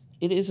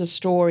is a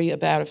story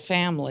about a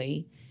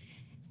family.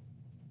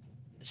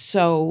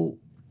 So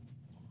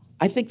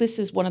I think this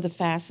is one of the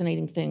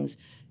fascinating things.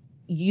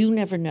 You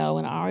never know,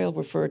 and Ariel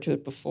referred to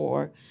it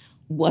before,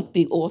 what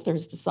the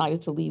authors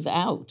decided to leave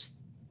out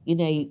in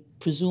a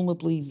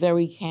presumably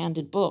very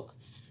candid book.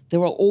 There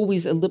are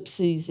always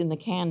ellipses in the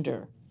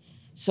candor.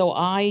 So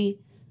I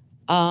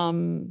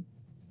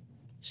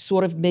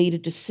sort of made a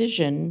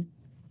decision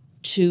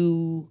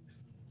to,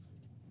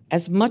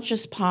 as much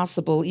as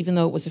possible, even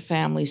though it was a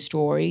family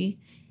story,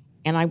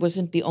 and I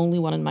wasn't the only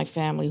one in my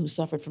family who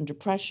suffered from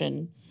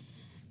depression,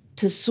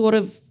 to sort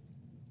of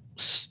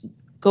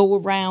go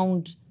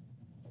around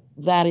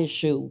that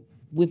issue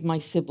with my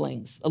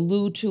siblings,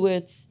 allude to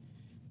it,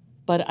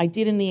 but I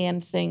did in the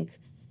end think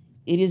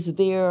it is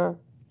their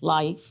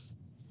life.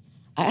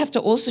 I have to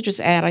also just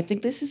add, I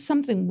think this is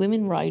something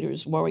women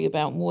writers worry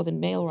about more than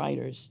male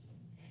writers.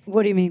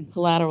 What do you mean?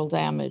 Collateral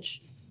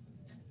damage.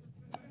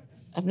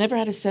 I've never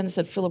had a sense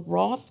that Philip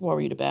Roth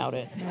worried about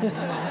it.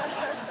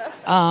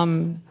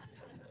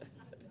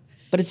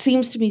 But it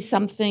seems to me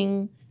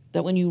something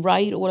that when you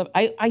write,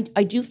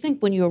 I do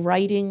think when you're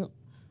writing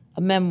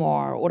a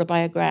memoir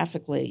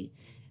autobiographically,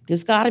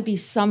 there's got to be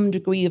some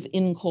degree of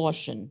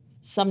incaution,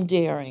 some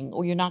daring,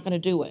 or you're not going to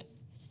do it.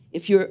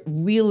 If you're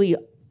really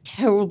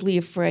terribly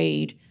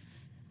afraid,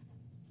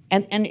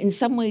 and in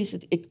some ways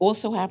it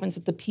also happens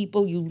that the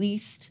people you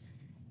least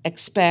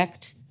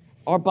expect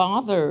are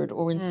bothered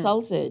or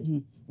insulted.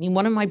 I mean,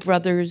 one of my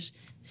brothers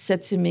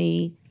said to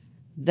me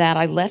that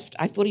I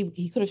thought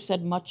he could have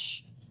said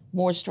much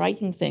more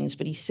striking things,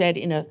 but he said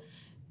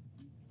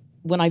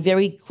when I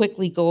very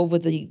quickly go over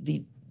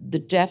the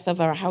death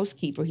of our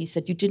housekeeper, he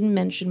said, "You didn't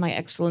mention my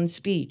excellent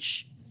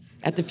speech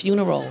at the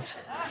funeral."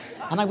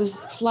 And I was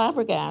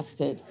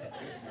flabbergasted.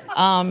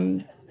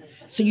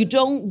 So you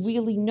don't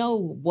really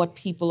know what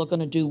people are going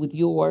to do with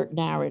your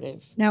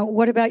narrative. Now,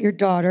 what about your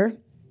daughter?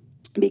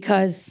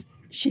 Because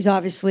she's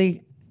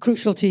obviously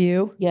crucial to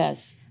you.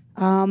 Yes.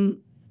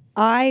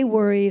 I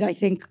worried, I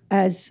think,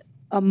 as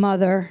a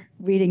mother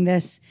reading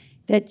this,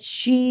 that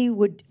she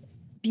would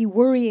be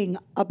worrying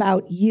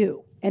about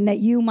you and that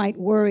you might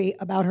worry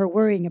about her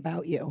worrying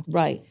about you.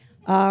 Right.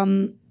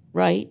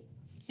 Right.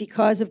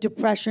 Because of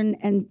depression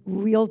and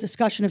real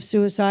discussion of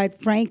suicide,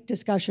 frank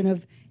discussion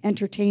of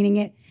entertaining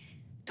it,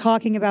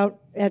 talking about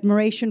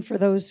admiration for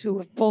those who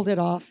have pulled it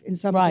off in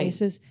some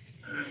cases.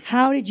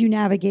 How did you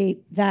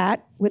navigate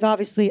that with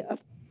obviously a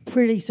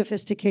pretty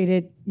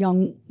sophisticated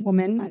young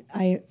woman?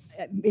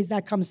 Is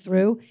that comes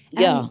through?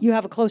 Yeah. And you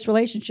have a close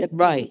relationship.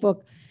 Right. With the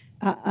book.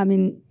 I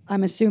mean,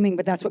 I'm assuming,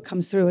 but that's what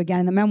comes through again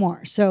in the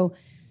memoir. So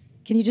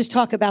can you just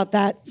talk about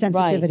that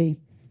sensitivity?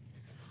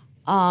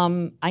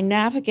 Right. I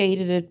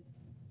navigated it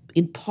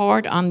in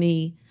part on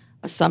the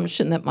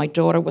assumption that my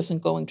daughter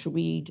wasn't going to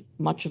read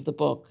much of the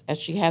book, as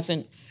she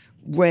hasn't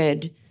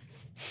read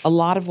a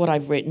lot of what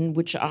I've written,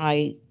 which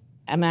I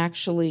am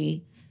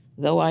actually,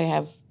 though I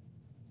have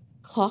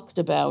clucked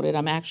about it,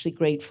 I'm actually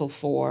grateful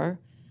for.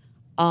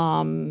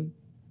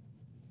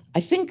 I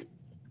think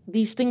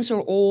these things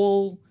are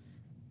all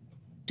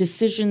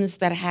decisions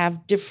that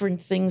have different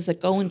things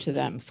that go into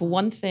them. For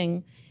one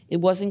thing, it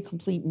wasn't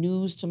complete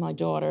news to my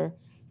daughter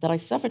that I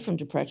suffered from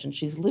depression.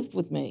 She's lived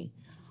with me.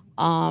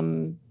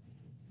 I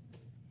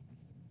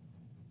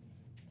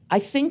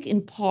think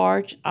in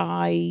part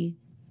I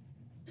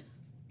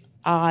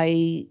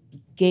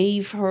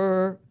gave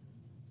her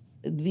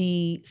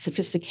the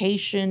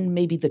sophistication,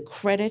 maybe the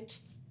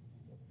credit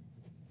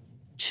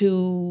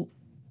to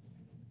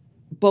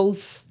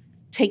both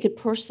take it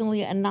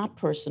personally and not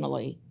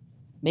personally.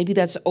 Maybe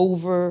that's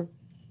weighing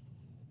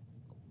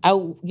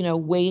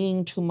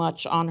too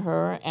much on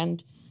her,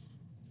 and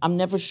I'm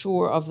never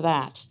sure of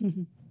that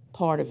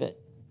part of it.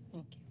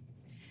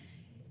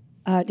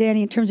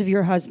 Danny, in terms of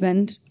your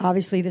husband,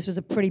 obviously this was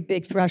a pretty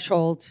big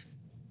threshold,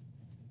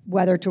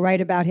 whether to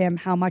write about him,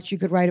 how much you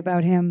could write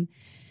about him,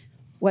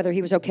 whether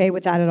he was okay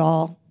with that at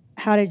all.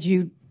 How did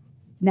you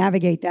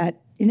navigate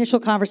that initial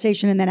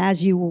conversation and then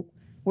as you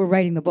were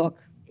writing the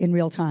book in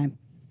real time?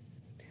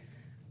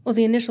 Well,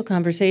 the initial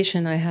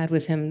conversation I had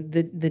with him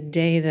the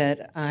day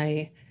that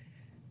I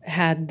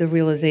had the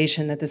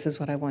realization that this is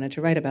what I wanted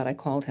to write about, I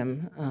called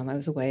him. I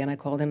was away, and I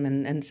called him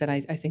and said,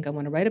 I think I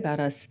want to write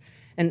about us.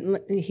 And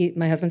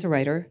my husband's a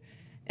writer,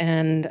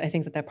 and I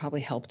think that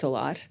probably helped a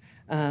lot.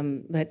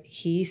 But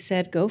he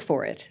said, go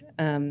for it.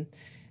 And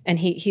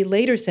he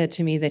later said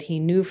to me that he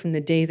knew from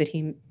the day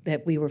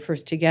that we were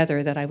first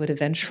together that I would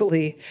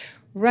eventually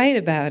write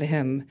about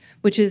him,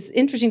 which is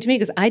interesting to me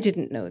because I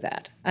didn't know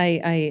that.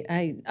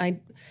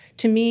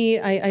 To me,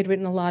 I'd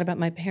written a lot about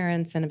my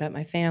parents and about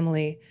my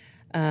family,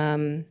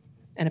 and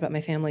about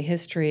my family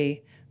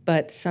history,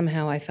 but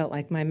somehow I felt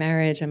like my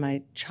marriage and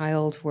my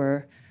child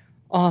were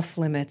off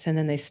limits, and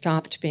then they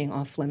stopped being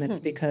off limits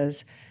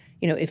because,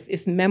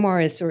 if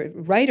memoirists or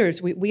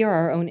writers, we are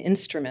our own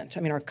instrument.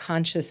 I mean, our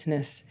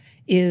consciousness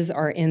is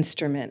our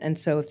instrument, and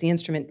so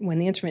when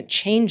the instrument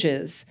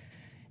changes,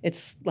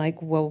 it's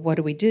like, well, what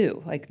do we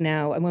do? Like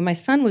now, and when my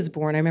son was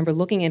born, I remember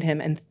looking at him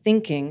and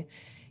thinking,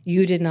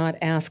 you did not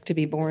ask to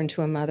be born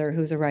to a mother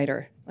who's a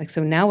writer. Like,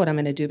 so now what I'm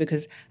going to do,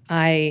 because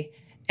I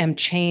am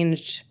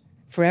changed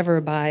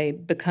forever by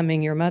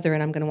becoming your mother,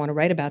 and I'm going to want to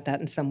write about that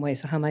in some way.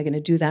 So how am I going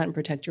to do that and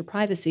protect your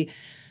privacy?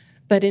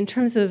 But in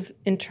terms of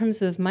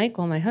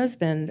Michael, my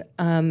husband,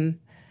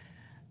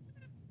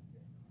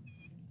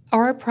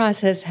 Our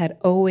process had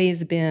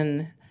always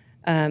been,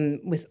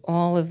 with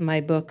all of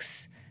my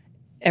books,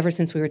 ever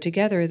since we were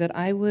together, that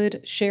I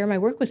would share my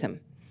work with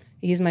him.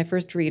 He's my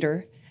first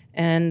reader,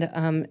 and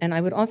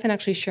I would often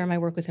actually share my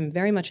work with him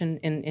very much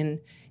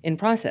in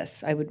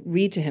process. I would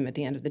read to him at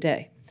the end of the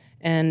day,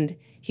 and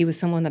he was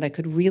someone that I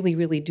could really,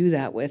 really do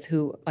that with,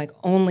 who like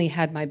only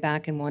had my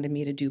back and wanted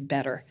me to do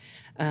better,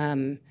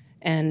 and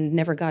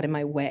never got in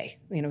my way.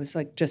 It was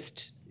like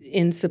just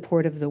in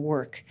support of the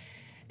work.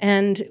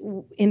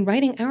 And in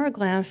writing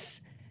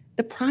Hourglass,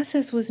 the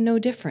process was no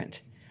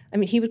different. I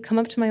mean, he would come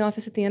up to my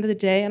office at the end of the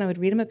day, and I would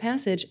read him a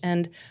passage,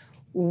 and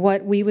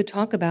what we would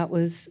talk about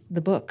was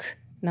the book,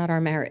 not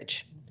our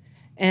marriage.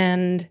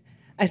 And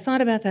I thought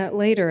about that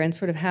later and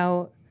sort of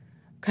how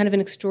kind of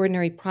an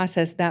extraordinary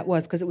process that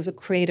was, because it was a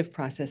creative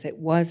process. It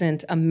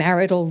wasn't a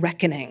marital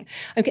reckoning.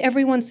 Like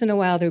every once in a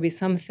while, there would be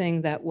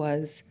something that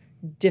was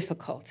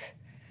difficult.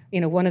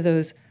 One of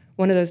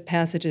those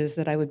passages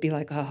that I would be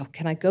like, oh,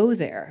 can I go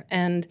there?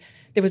 And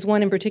there was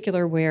one in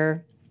particular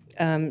where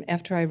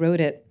after I wrote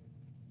it,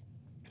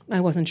 I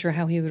wasn't sure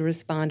how he would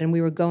respond, and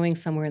we were going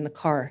somewhere in the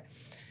car.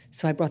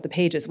 So I brought the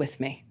pages with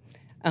me.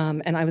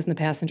 And I was in the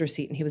passenger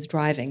seat, and he was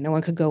driving. No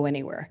one could go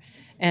anywhere.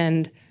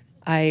 And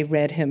I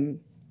read him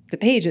the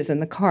pages in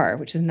the car,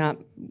 which is not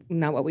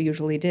what we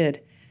usually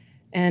did.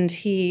 And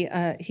he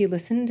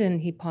listened,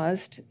 and he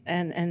paused,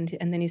 and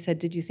then he said,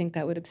 "Did you think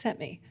that would upset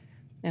me?"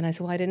 And I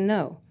said, "Well, I didn't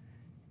know."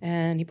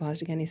 And he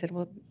paused again. He said,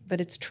 "Well, but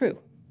it's true."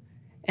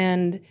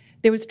 And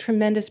there was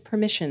tremendous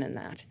permission in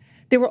that.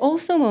 There were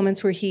also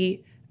moments where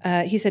he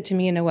said to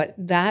me, "You know what,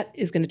 that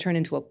is going to turn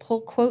into a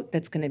pull quote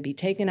that's going to be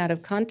taken out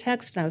of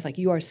context." And I was like,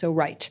 "You are so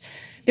right."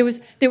 There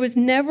was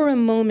never a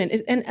moment,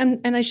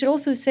 and I should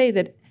also say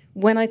that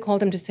when I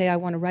called him to say, "I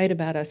want to write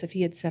about us," if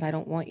he had said, "I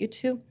don't want you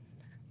to,"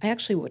 I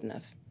actually wouldn't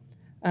have.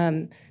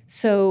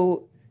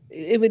 So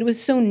it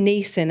was so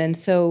nascent and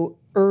so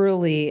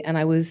early, and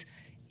I was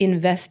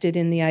invested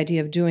in the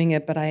idea of doing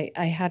it, but I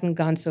hadn't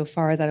gone so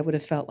far that I would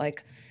have felt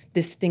like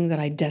this thing that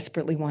I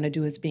desperately want to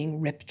do is being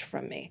ripped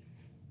from me.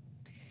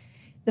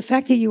 The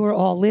fact that you were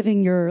all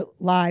living your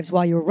lives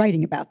while you were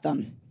writing about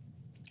them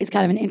is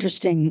kind of an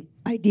interesting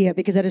idea,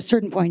 because at a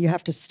certain point you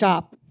have to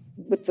stop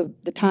with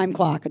the time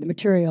clock or the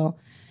material.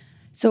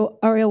 So,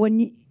 Ariel, when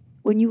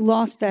you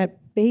lost that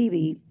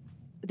baby,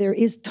 there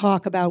is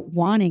talk about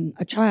wanting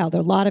a child.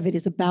 A lot of it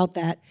is about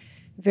that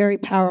very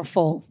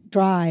powerful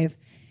drive.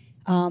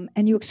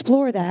 And you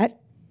explore that,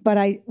 but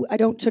I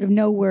don't sort of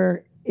know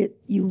where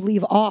you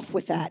leave off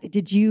with that.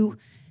 Did you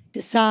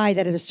decide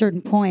that at a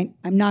certain point,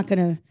 I'm not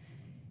going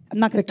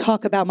to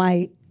talk about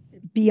my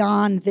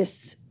beyond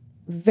this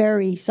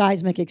very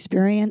seismic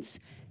experience,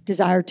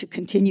 desire to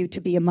continue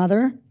to be a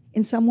mother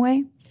in some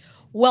way?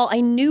 Well,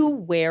 I knew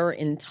where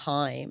in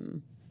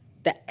time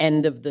the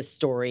end of the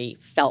story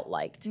felt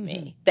like to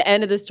me. The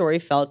end of the story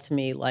felt to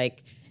me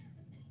like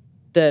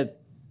the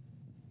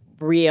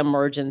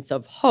reemergence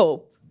of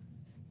hope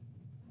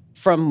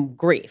from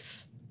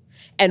grief.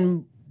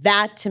 And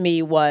that to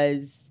me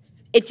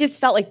it just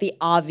felt like the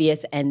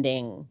obvious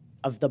ending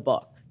of the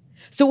book.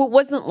 So it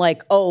wasn't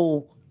like,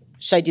 oh,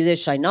 should I do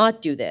this? Should I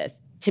not do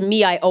this? To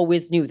me, I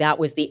always knew that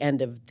was the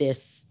end of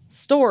this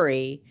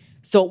story.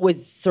 So it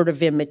was sort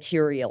of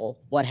immaterial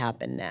what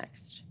happened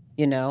next,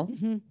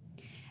 Mm-hmm.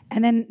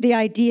 And then the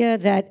idea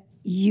that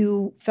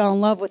you fell in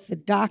love with the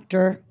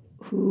doctor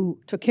who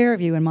took care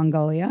of you in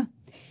Mongolia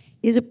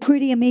is a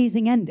pretty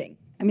amazing ending.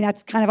 I mean,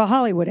 that's kind of a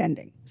Hollywood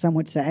ending, some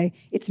would say.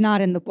 It's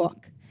not in the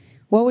book.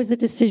 What was the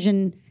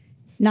decision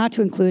not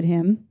to include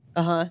him?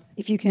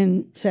 If you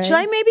can say. Should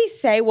I maybe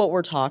say what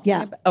we're talking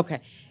about?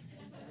 Okay.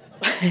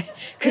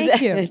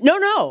 Thank you.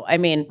 No. I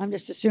mean, I'm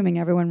just assuming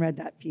everyone read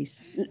that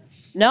piece.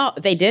 No,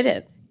 they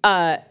didn't.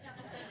 And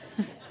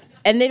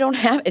they don't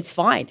have. It's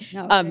fine.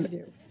 No, they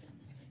do.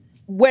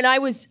 When I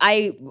was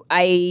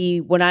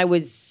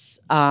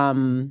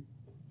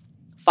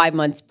 5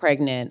 months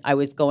pregnant, I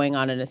was going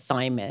on an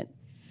assignment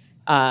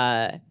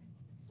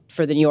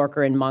for the New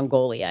Yorker in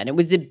Mongolia, and it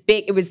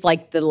was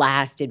like the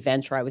last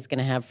adventure I was going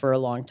to have for a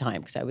long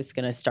time, because I was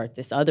going to start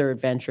this other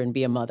adventure and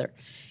be a mother.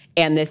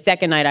 And the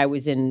second night I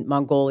was in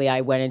Mongolia, I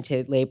went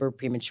into labor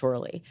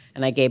prematurely,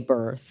 and I gave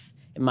birth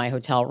in my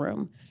hotel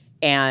room.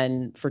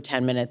 And for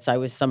 10 minutes, I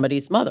was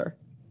somebody's mother.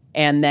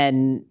 And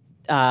then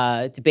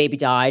the baby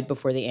died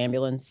before the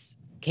ambulance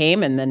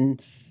came. And then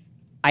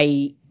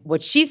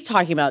what she's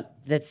talking about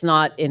that's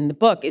not in the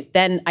book is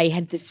then I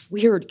had this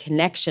weird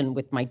connection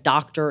with my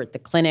doctor at the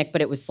clinic,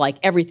 but it was like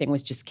everything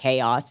was just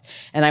chaos.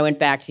 And I went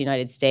back to the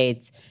United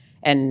States,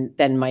 and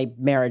then my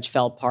marriage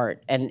fell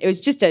apart. And it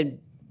was just a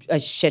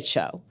shit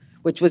show,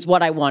 which was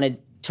what I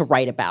wanted to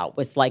write about,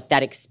 was like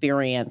that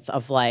experience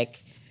of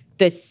like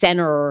the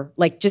center,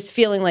 like just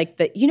feeling like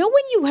when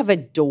you have a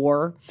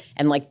door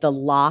and like the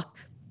lock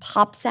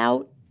pops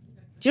out?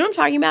 Do you know what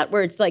I'm talking about?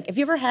 Where it's like, have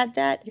you ever had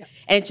that? Yeah.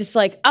 And it's just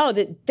like, oh,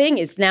 the thing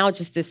is now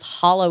just this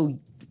hollow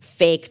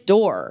fake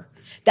door.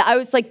 That I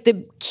was like,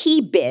 the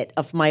key bit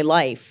of my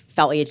life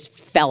felt like it just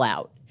fell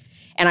out.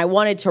 And I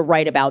wanted to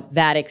write about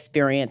that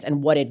experience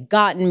and what had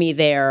gotten me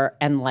there,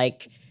 and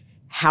like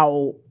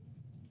how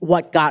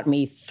what got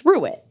me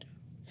through it.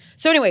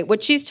 So anyway,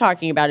 what she's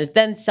talking about is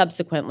then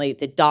subsequently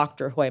the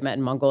doctor who I met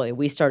in Mongolia,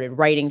 we started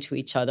writing to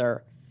each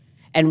other,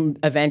 and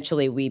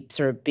eventually we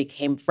sort of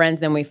became friends,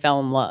 then we fell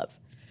in love.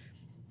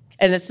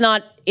 And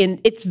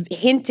it's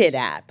hinted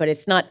at, but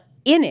it's not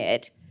in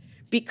it,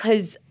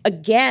 because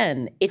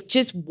again, it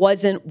just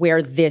wasn't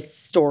where this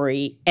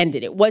story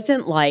ended. It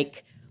wasn't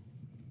like,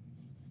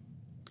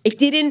 it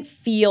didn't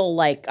feel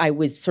like I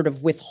was sort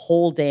of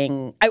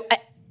withholding.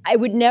 I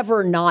would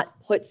never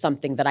not put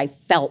something that I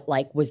felt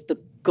like was the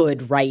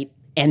good, right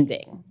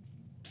ending.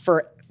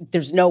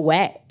 There's no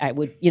way I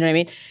would, you know what I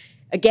mean?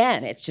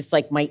 Again, it's just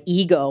like my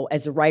ego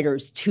as a writer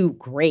is too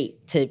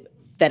great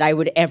that I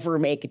would ever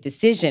make a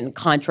decision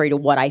contrary to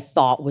what I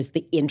thought was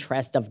the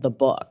interest of the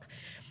book.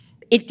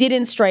 It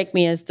didn't strike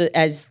me as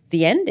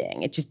the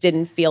ending. It just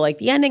didn't feel like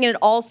the ending, and it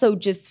also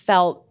just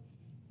felt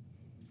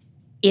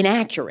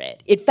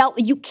inaccurate. It felt,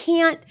 you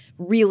can't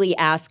really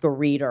ask a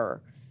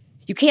reader,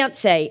 you can't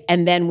say,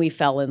 and then we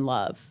fell in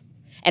love,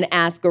 and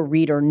ask a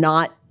reader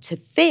not to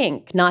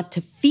think, not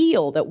to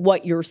feel that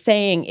what you're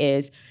saying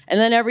is, and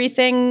then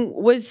everything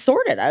was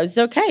sorted. I was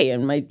okay,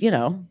 and my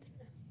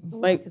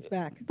It's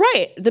back.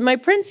 Right. Then my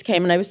prince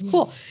came and I was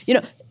cool.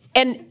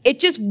 And it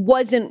just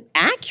wasn't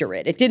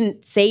accurate. It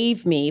didn't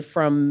save me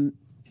from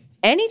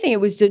anything.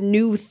 It was a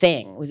new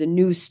thing. It was a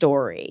new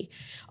story.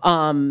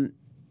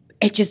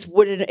 It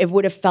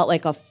would have felt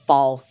like a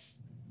false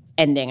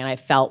ending, and I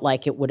felt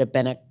like it would have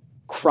been a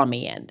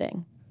crummy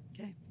ending.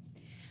 Okay.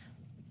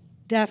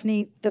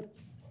 Daphne,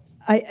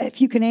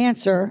 if you can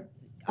answer,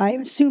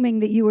 I'm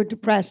assuming that you were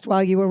depressed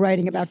while you were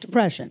writing about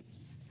depression.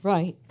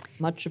 Right,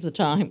 much of the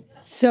time.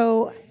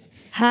 So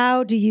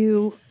how do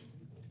you,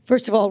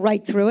 first of all,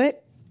 write through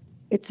it?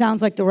 It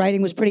sounds like the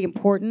writing was pretty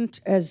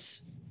important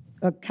as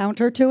a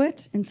counter to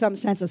it, in some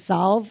sense, a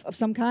salve of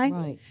some kind.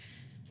 Right.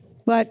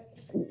 But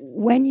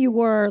when you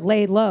were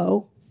laid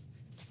low,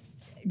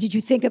 did you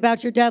think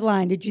about your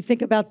deadline? Did you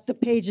think about the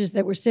pages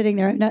that were sitting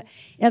there? In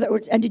other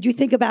words, and did you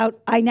think about,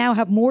 I now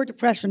have more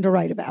depression to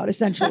write about,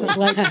 essentially?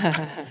 Like,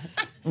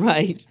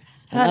 right.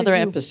 Another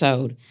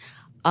episode.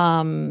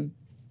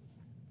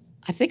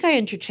 I think I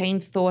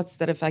entertained thoughts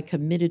that if I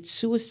committed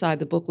suicide,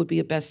 the book would be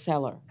a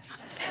bestseller.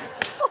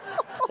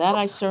 That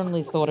I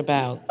certainly thought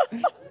about.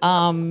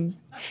 I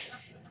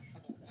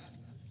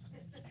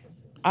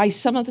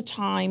some of the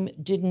time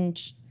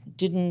didn't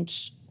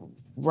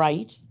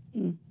write.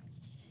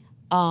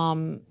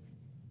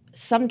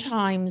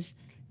 Sometimes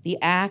the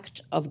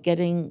act of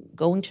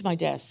going to my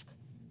desk,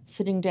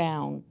 sitting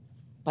down,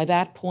 by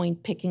that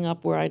point picking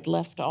up where I'd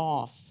left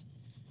off,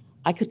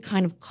 I could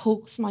kind of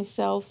coax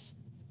myself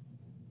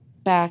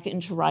back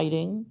into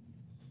writing.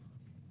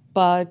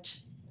 But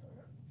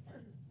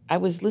I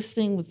was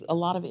listening with a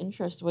lot of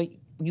interest to what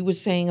you were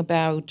saying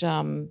about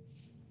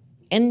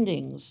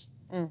endings,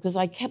 because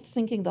I kept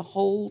thinking the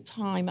whole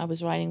time I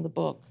was writing the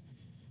book,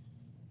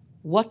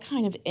 what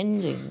kind of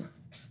ending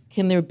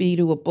can there be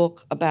to a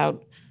book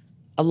about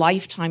a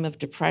lifetime of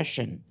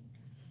depression?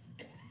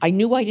 I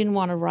knew I didn't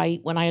want to write.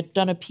 When I had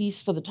done a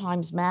piece for the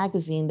Times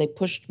Magazine, they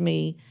pushed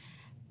me,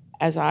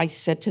 as I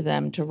said to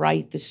them, to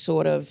write this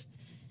sort of,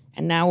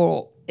 and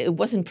now it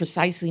wasn't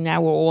precisely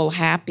now we're all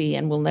happy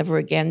and we'll never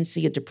again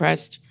see a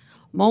depressed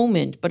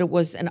moment, but it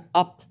was an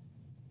up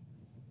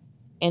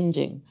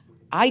ending.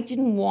 I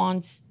didn't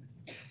want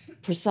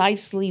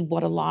precisely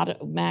what a lot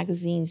of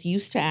magazines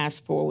used to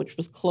ask for, which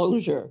was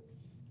closure.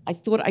 I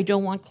thought, I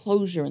don't want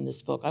closure in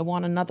this book. I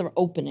want another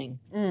opening.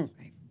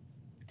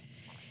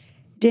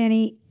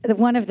 Danny,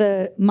 one of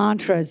the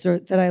mantras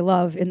that I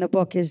love in the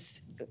book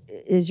is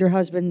your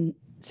husband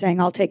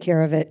saying, I'll take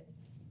care of it.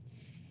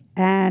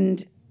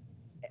 And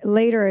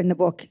later in the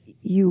book,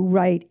 you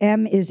write,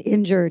 M is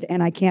injured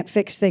and I can't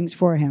fix things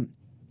for him.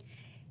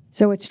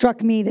 So it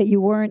struck me that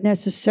you weren't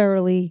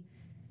necessarily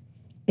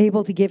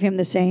able to give him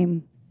the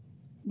same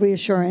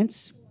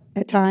reassurance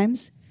at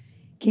times.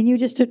 Can you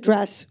just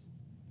address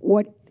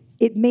what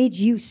it made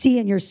you see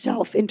in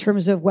yourself in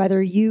terms of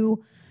whether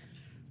you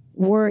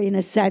were, in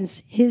a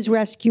sense, his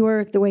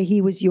rescuer the way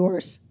he was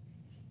yours?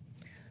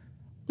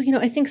 Well,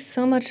 I think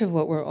so much of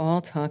what we're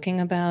all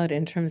talking about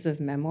in terms of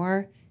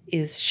memoir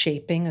is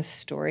shaping a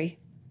story.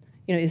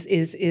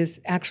 Is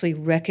actually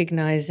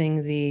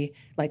recognizing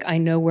I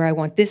know where I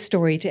want this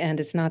story to end.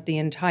 It's not the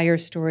entire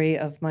story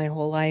of my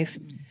whole life.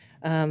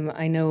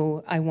 I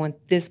know I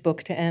want this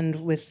book to end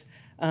with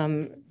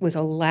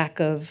a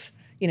lack of,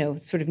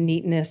 sort of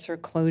neatness or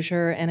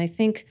closure. And I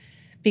think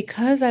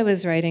because I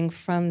was writing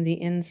from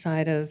the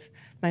inside of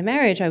my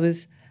marriage, I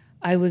was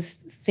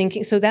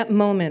thinking, so that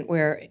moment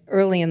where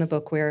early in the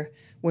book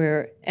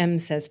where M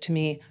says to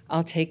me,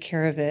 I'll take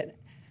care of it.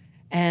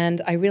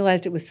 And I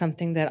realized it was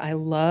something that I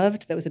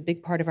loved, that was a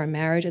big part of our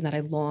marriage, and that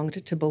I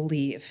longed to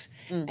believe.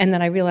 And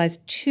then I realized,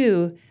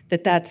 too,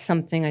 that that's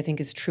something I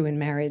think is true in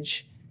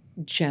marriage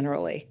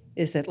generally,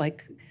 is that,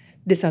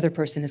 this other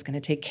person is going to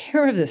take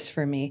care of this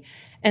for me.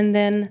 And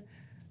then,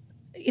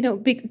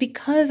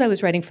 because I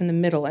was writing from the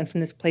middle and from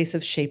this place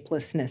of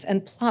shapelessness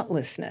and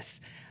plotlessness,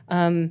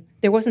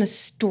 there wasn't a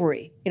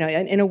story.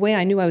 In a way,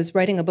 I knew I was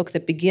writing a book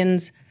that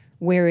begins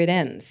where it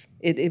ends.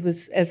 It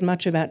was as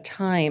much about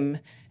time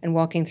and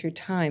walking through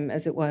time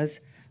as it was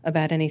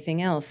about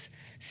anything else.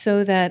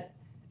 So that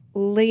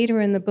later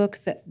in the book,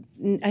 that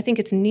I think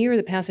it's near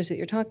the passage that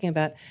you're talking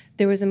about,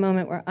 there was a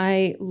moment where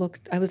I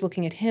was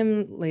looking at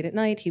him late at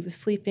night, he was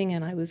sleeping,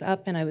 and I was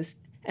up, and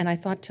I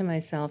thought to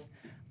myself,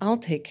 I'll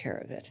take care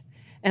of it.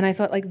 And I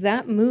thought, like,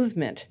 that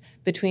movement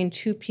between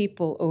two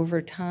people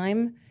over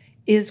time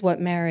is what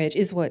marriage,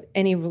 is what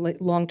any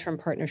long-term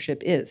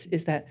partnership is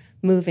that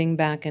moving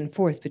back and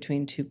forth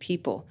between two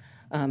people.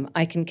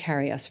 I can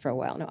carry us for a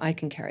while. No, I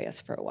can carry us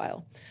for a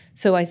while.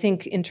 So I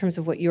think in terms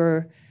of what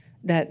you're,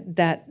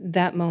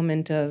 that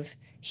moment of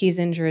he's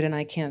injured and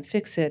I can't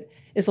fix it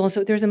is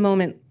also, there's a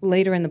moment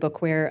later in the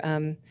book where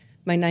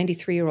my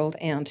 93-year-old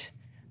aunt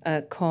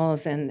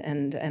calls and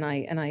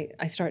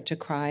I start to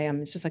cry.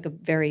 It's just like a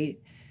very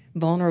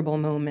vulnerable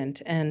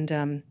moment,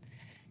 and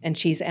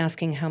she's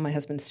asking how my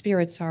husband's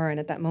spirits are, and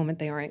at that moment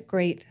they aren't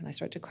great, and I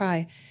start to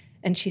cry,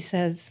 and she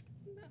says,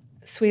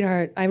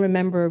 "Sweetheart, I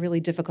remember a really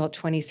difficult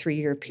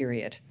 23-year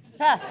period."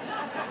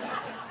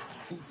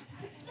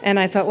 And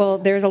I thought, well,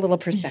 there's a little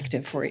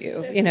perspective for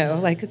you,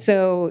 like,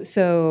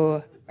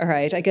 so. All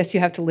right, I guess you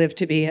have to live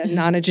to be a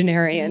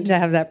nonagenarian to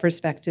have that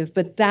perspective.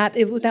 But that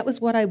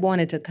was what I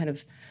wanted to kind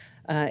of,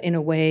 in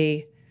a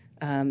way,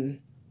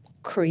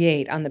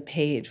 create on the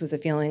page, was a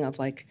feeling of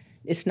like,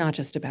 it's not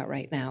just about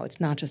right now.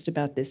 It's not just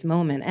about this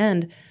moment.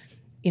 And,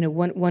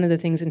 one of the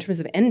things in terms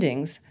of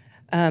endings,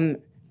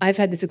 I've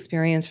had this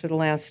experience for the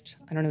last,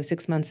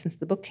 6 months since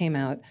the book came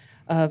out,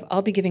 of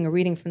I'll be giving a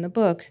reading from the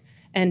book,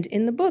 and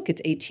in the book,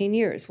 it's 18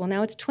 years. Well,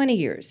 now it's 20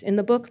 years. In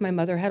the book, my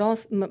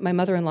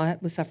mother-in-law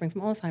was suffering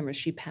from Alzheimer's.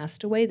 She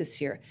passed away this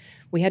year.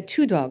 We had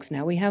 2 dogs.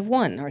 Now we have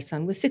 1. Our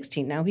son was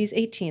 16. Now he's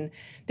 18.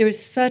 There's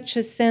such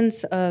a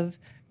sense of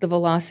the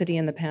velocity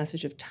and the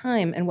passage of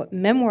time. And what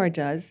memoir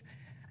does,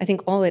 I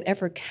think all it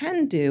ever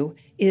can do,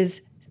 is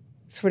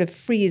sort of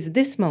freeze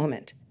this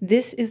moment.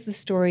 This is the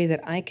story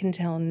that I can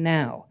tell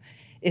now.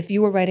 If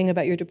you were writing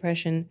about your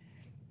depression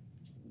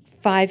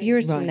 5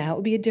 years from now, it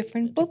would be a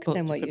different book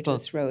than what you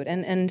just wrote.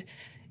 And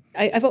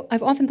I've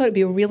often thought it'd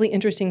be a really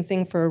interesting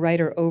thing for a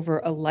writer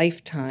over a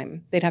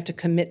lifetime. They'd have to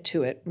commit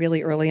to it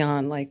really early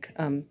on, like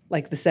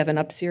the 7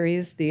 Up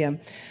series, to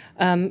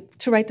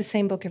write the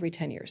same book every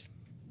 10 years.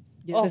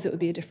 Because it would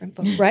be a different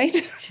book,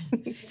 right?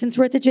 Since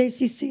we're at the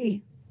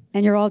JCC,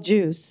 and you're all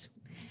Jews,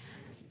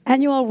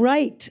 and you all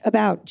write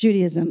about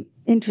Judaism,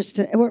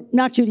 or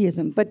not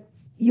Judaism, but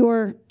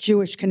your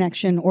Jewish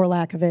connection or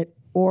lack of it,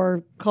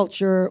 or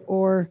culture,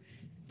 or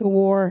the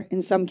war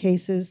in some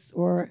cases,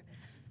 or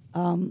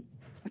a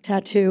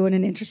tattoo in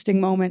an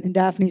interesting moment in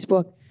Daphne's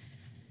book.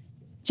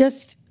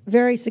 Just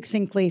very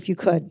succinctly, if you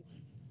could.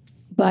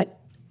 But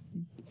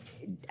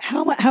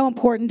how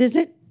important is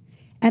it?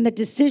 And the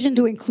decision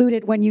to include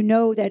it when you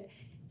know that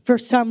for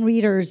some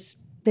readers,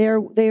 they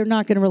are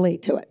not going to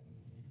relate to it.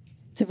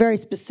 It's a very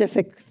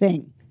specific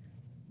thing,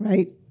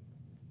 right?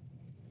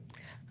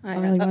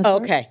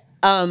 Okay.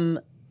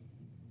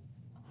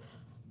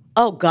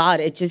 Oh God,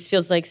 it just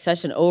feels like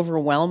such an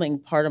overwhelming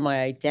part of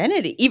my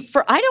identity.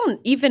 I don't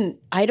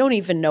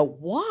even know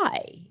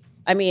why.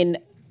 I mean,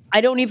 I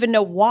don't even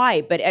know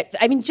why, but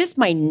just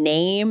my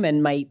name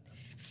and my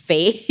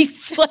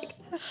face. Like,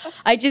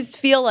 I just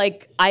feel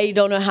like I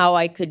don't know how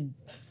I could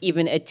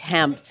even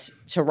attempt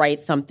to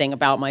write something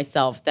about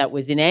myself that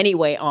was in any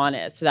way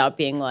honest without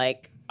being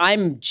like,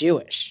 I'm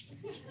Jewish.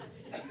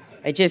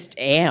 I just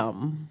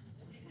am.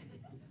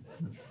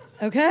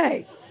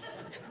 Okay.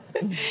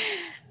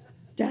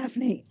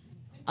 Daphne.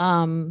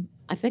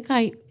 I think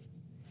I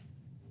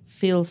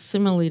feel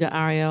similarly to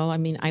Ariel. I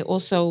mean, I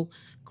also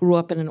grew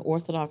up in an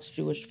Orthodox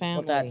Jewish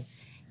family. Well, that's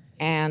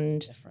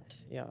and different.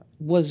 Yeah.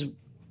 Was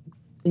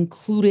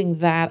including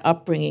that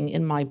upbringing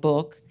in my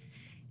book.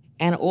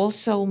 And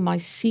also my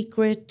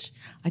secret,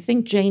 I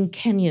think Jane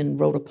Kenyon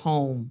wrote a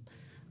poem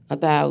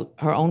about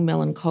her own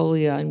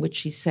melancholia in which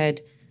she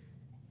said,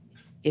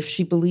 if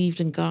she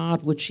believed in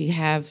God, would she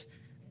have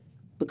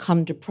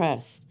become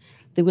depressed?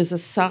 There was a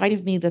side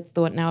of me that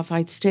thought, now, if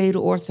I'd stayed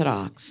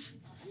Orthodox,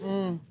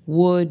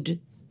 would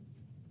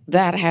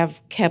that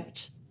have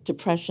kept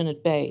depression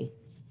at bay?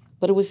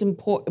 But it was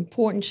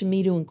important to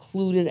me to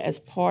include it as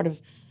part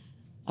of,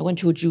 I went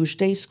to a Jewish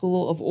day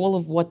school, of all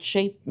of what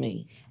shaped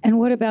me. And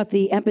what about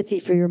the empathy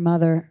for your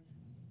mother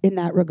in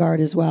that regard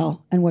as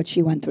well, and what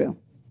she went through?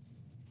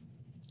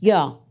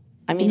 Yeah.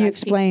 I mean, can you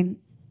explain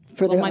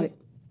for the...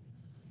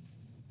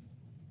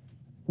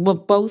 Well,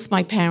 both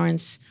my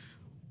parents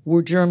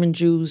were German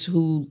Jews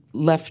who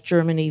left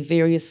Germany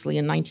variously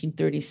in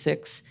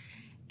 1936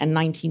 and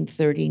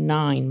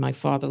 1939. My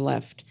father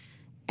left.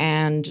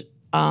 And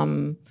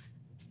my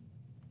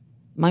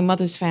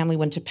mother's family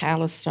went to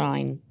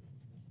Palestine,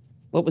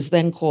 what was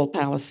then called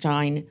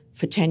Palestine,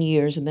 for 10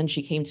 years, and then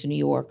she came to New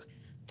York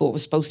for what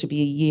was supposed to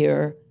be a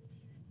year.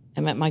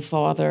 I met my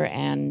father,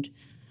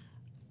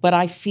 but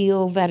I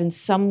feel that in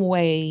some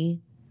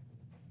way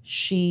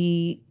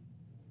she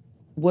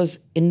was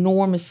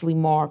enormously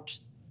marked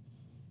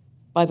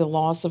by the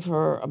loss of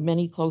her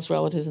many close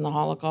relatives in the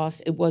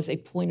Holocaust. It was a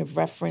point of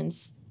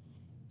reference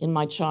in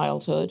my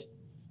childhood,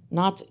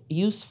 not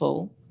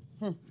useful.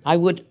 I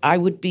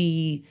would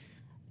be,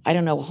 I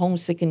don't know,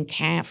 homesick in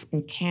camp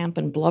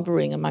and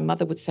blubbering, and my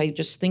mother would say,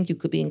 just think you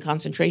could be in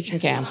concentration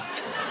camp.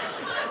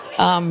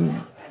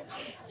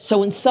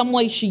 So in some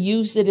way, she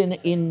used it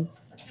in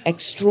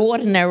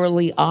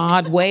extraordinarily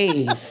odd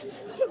ways.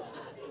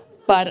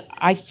 But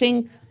I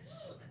think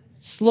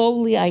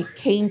slowly I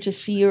came to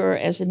see her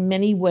as in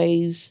many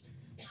ways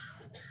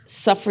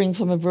suffering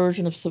from a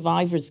version of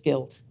survivor's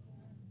guilt.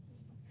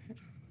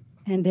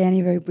 And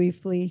Danny, very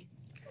briefly,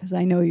 because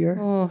I know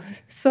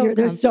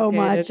there's so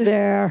much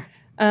there.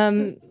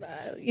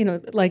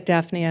 Like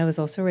Daphne, I was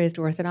also raised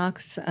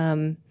Orthodox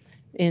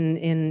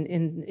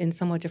in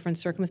somewhat different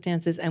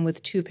circumstances, and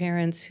with two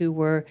parents who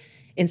were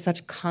in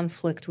such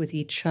conflict with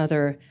each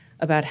other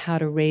about how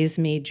to raise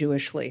me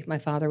Jewishly. My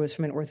father was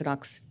from an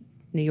Orthodox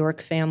New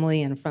York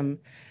family, and from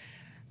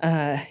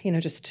that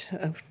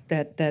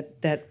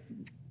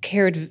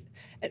cared.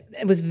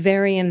 It was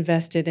very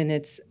invested in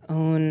its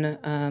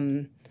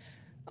own.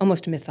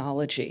 Almost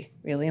mythology,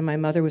 really. And my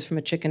mother was from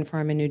a chicken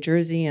farm in New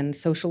Jersey, and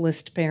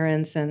socialist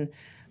parents, and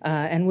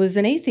was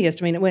an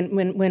atheist. I mean,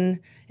 when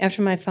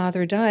after my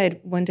father died,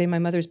 one day my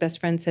mother's best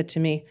friend said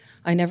to me,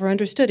 "I never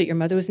understood it. Your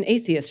mother was an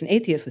atheist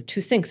with 2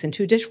 sinks and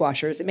 2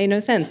 dishwashers. It made no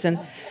sense."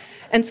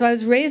 And so I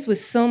was raised with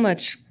so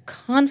much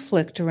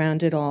conflict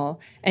around it all,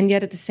 and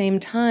yet at the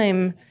same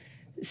time,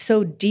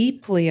 so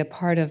deeply a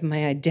part of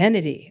my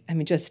identity.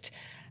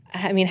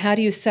 How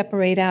do you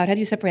separate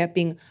out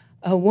being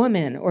a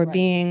woman or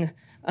being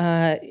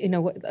a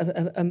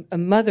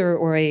mother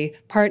or a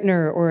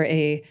partner or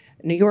a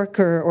New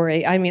Yorker or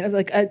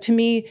to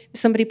me,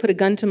 somebody put a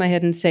gun to my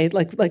head and say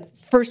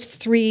first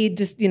three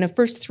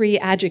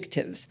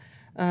adjectives.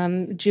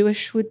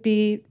 Jewish would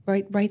be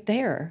right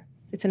there.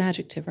 It's an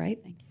adjective, right?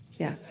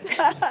 Yeah.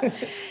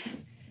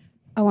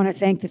 I want to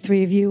thank the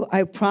three of you.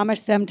 I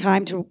promised them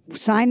time to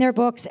sign their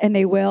books, and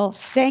they will.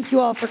 Thank you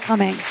all for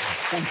coming.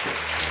 Thank you.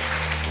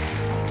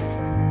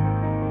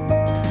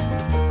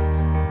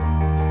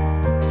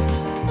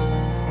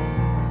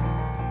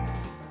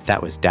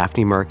 That was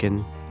Daphne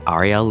Merkin,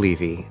 Ariel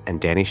Levy,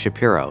 and Danny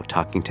Shapiro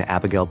talking to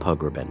Abigail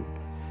Pogrebin.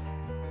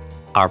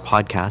 Our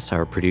podcasts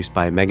are produced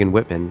by Megan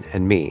Whitman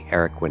and me,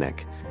 Eric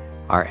Winnick.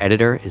 Our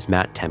editor is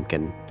Matt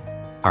Temkin.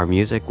 Our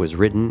music was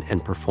written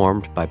and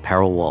performed by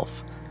Peril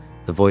Wolf.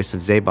 The voice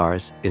of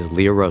Zabars is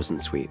Leah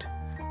Rosensweet.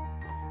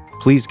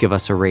 Please give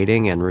us a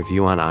rating and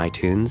review on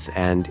iTunes,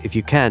 and if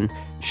you can,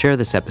 share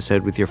this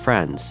episode with your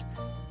friends.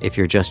 If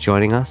you're just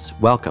joining us,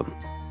 welcome,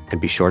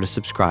 and be sure to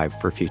subscribe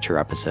for future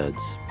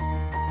episodes.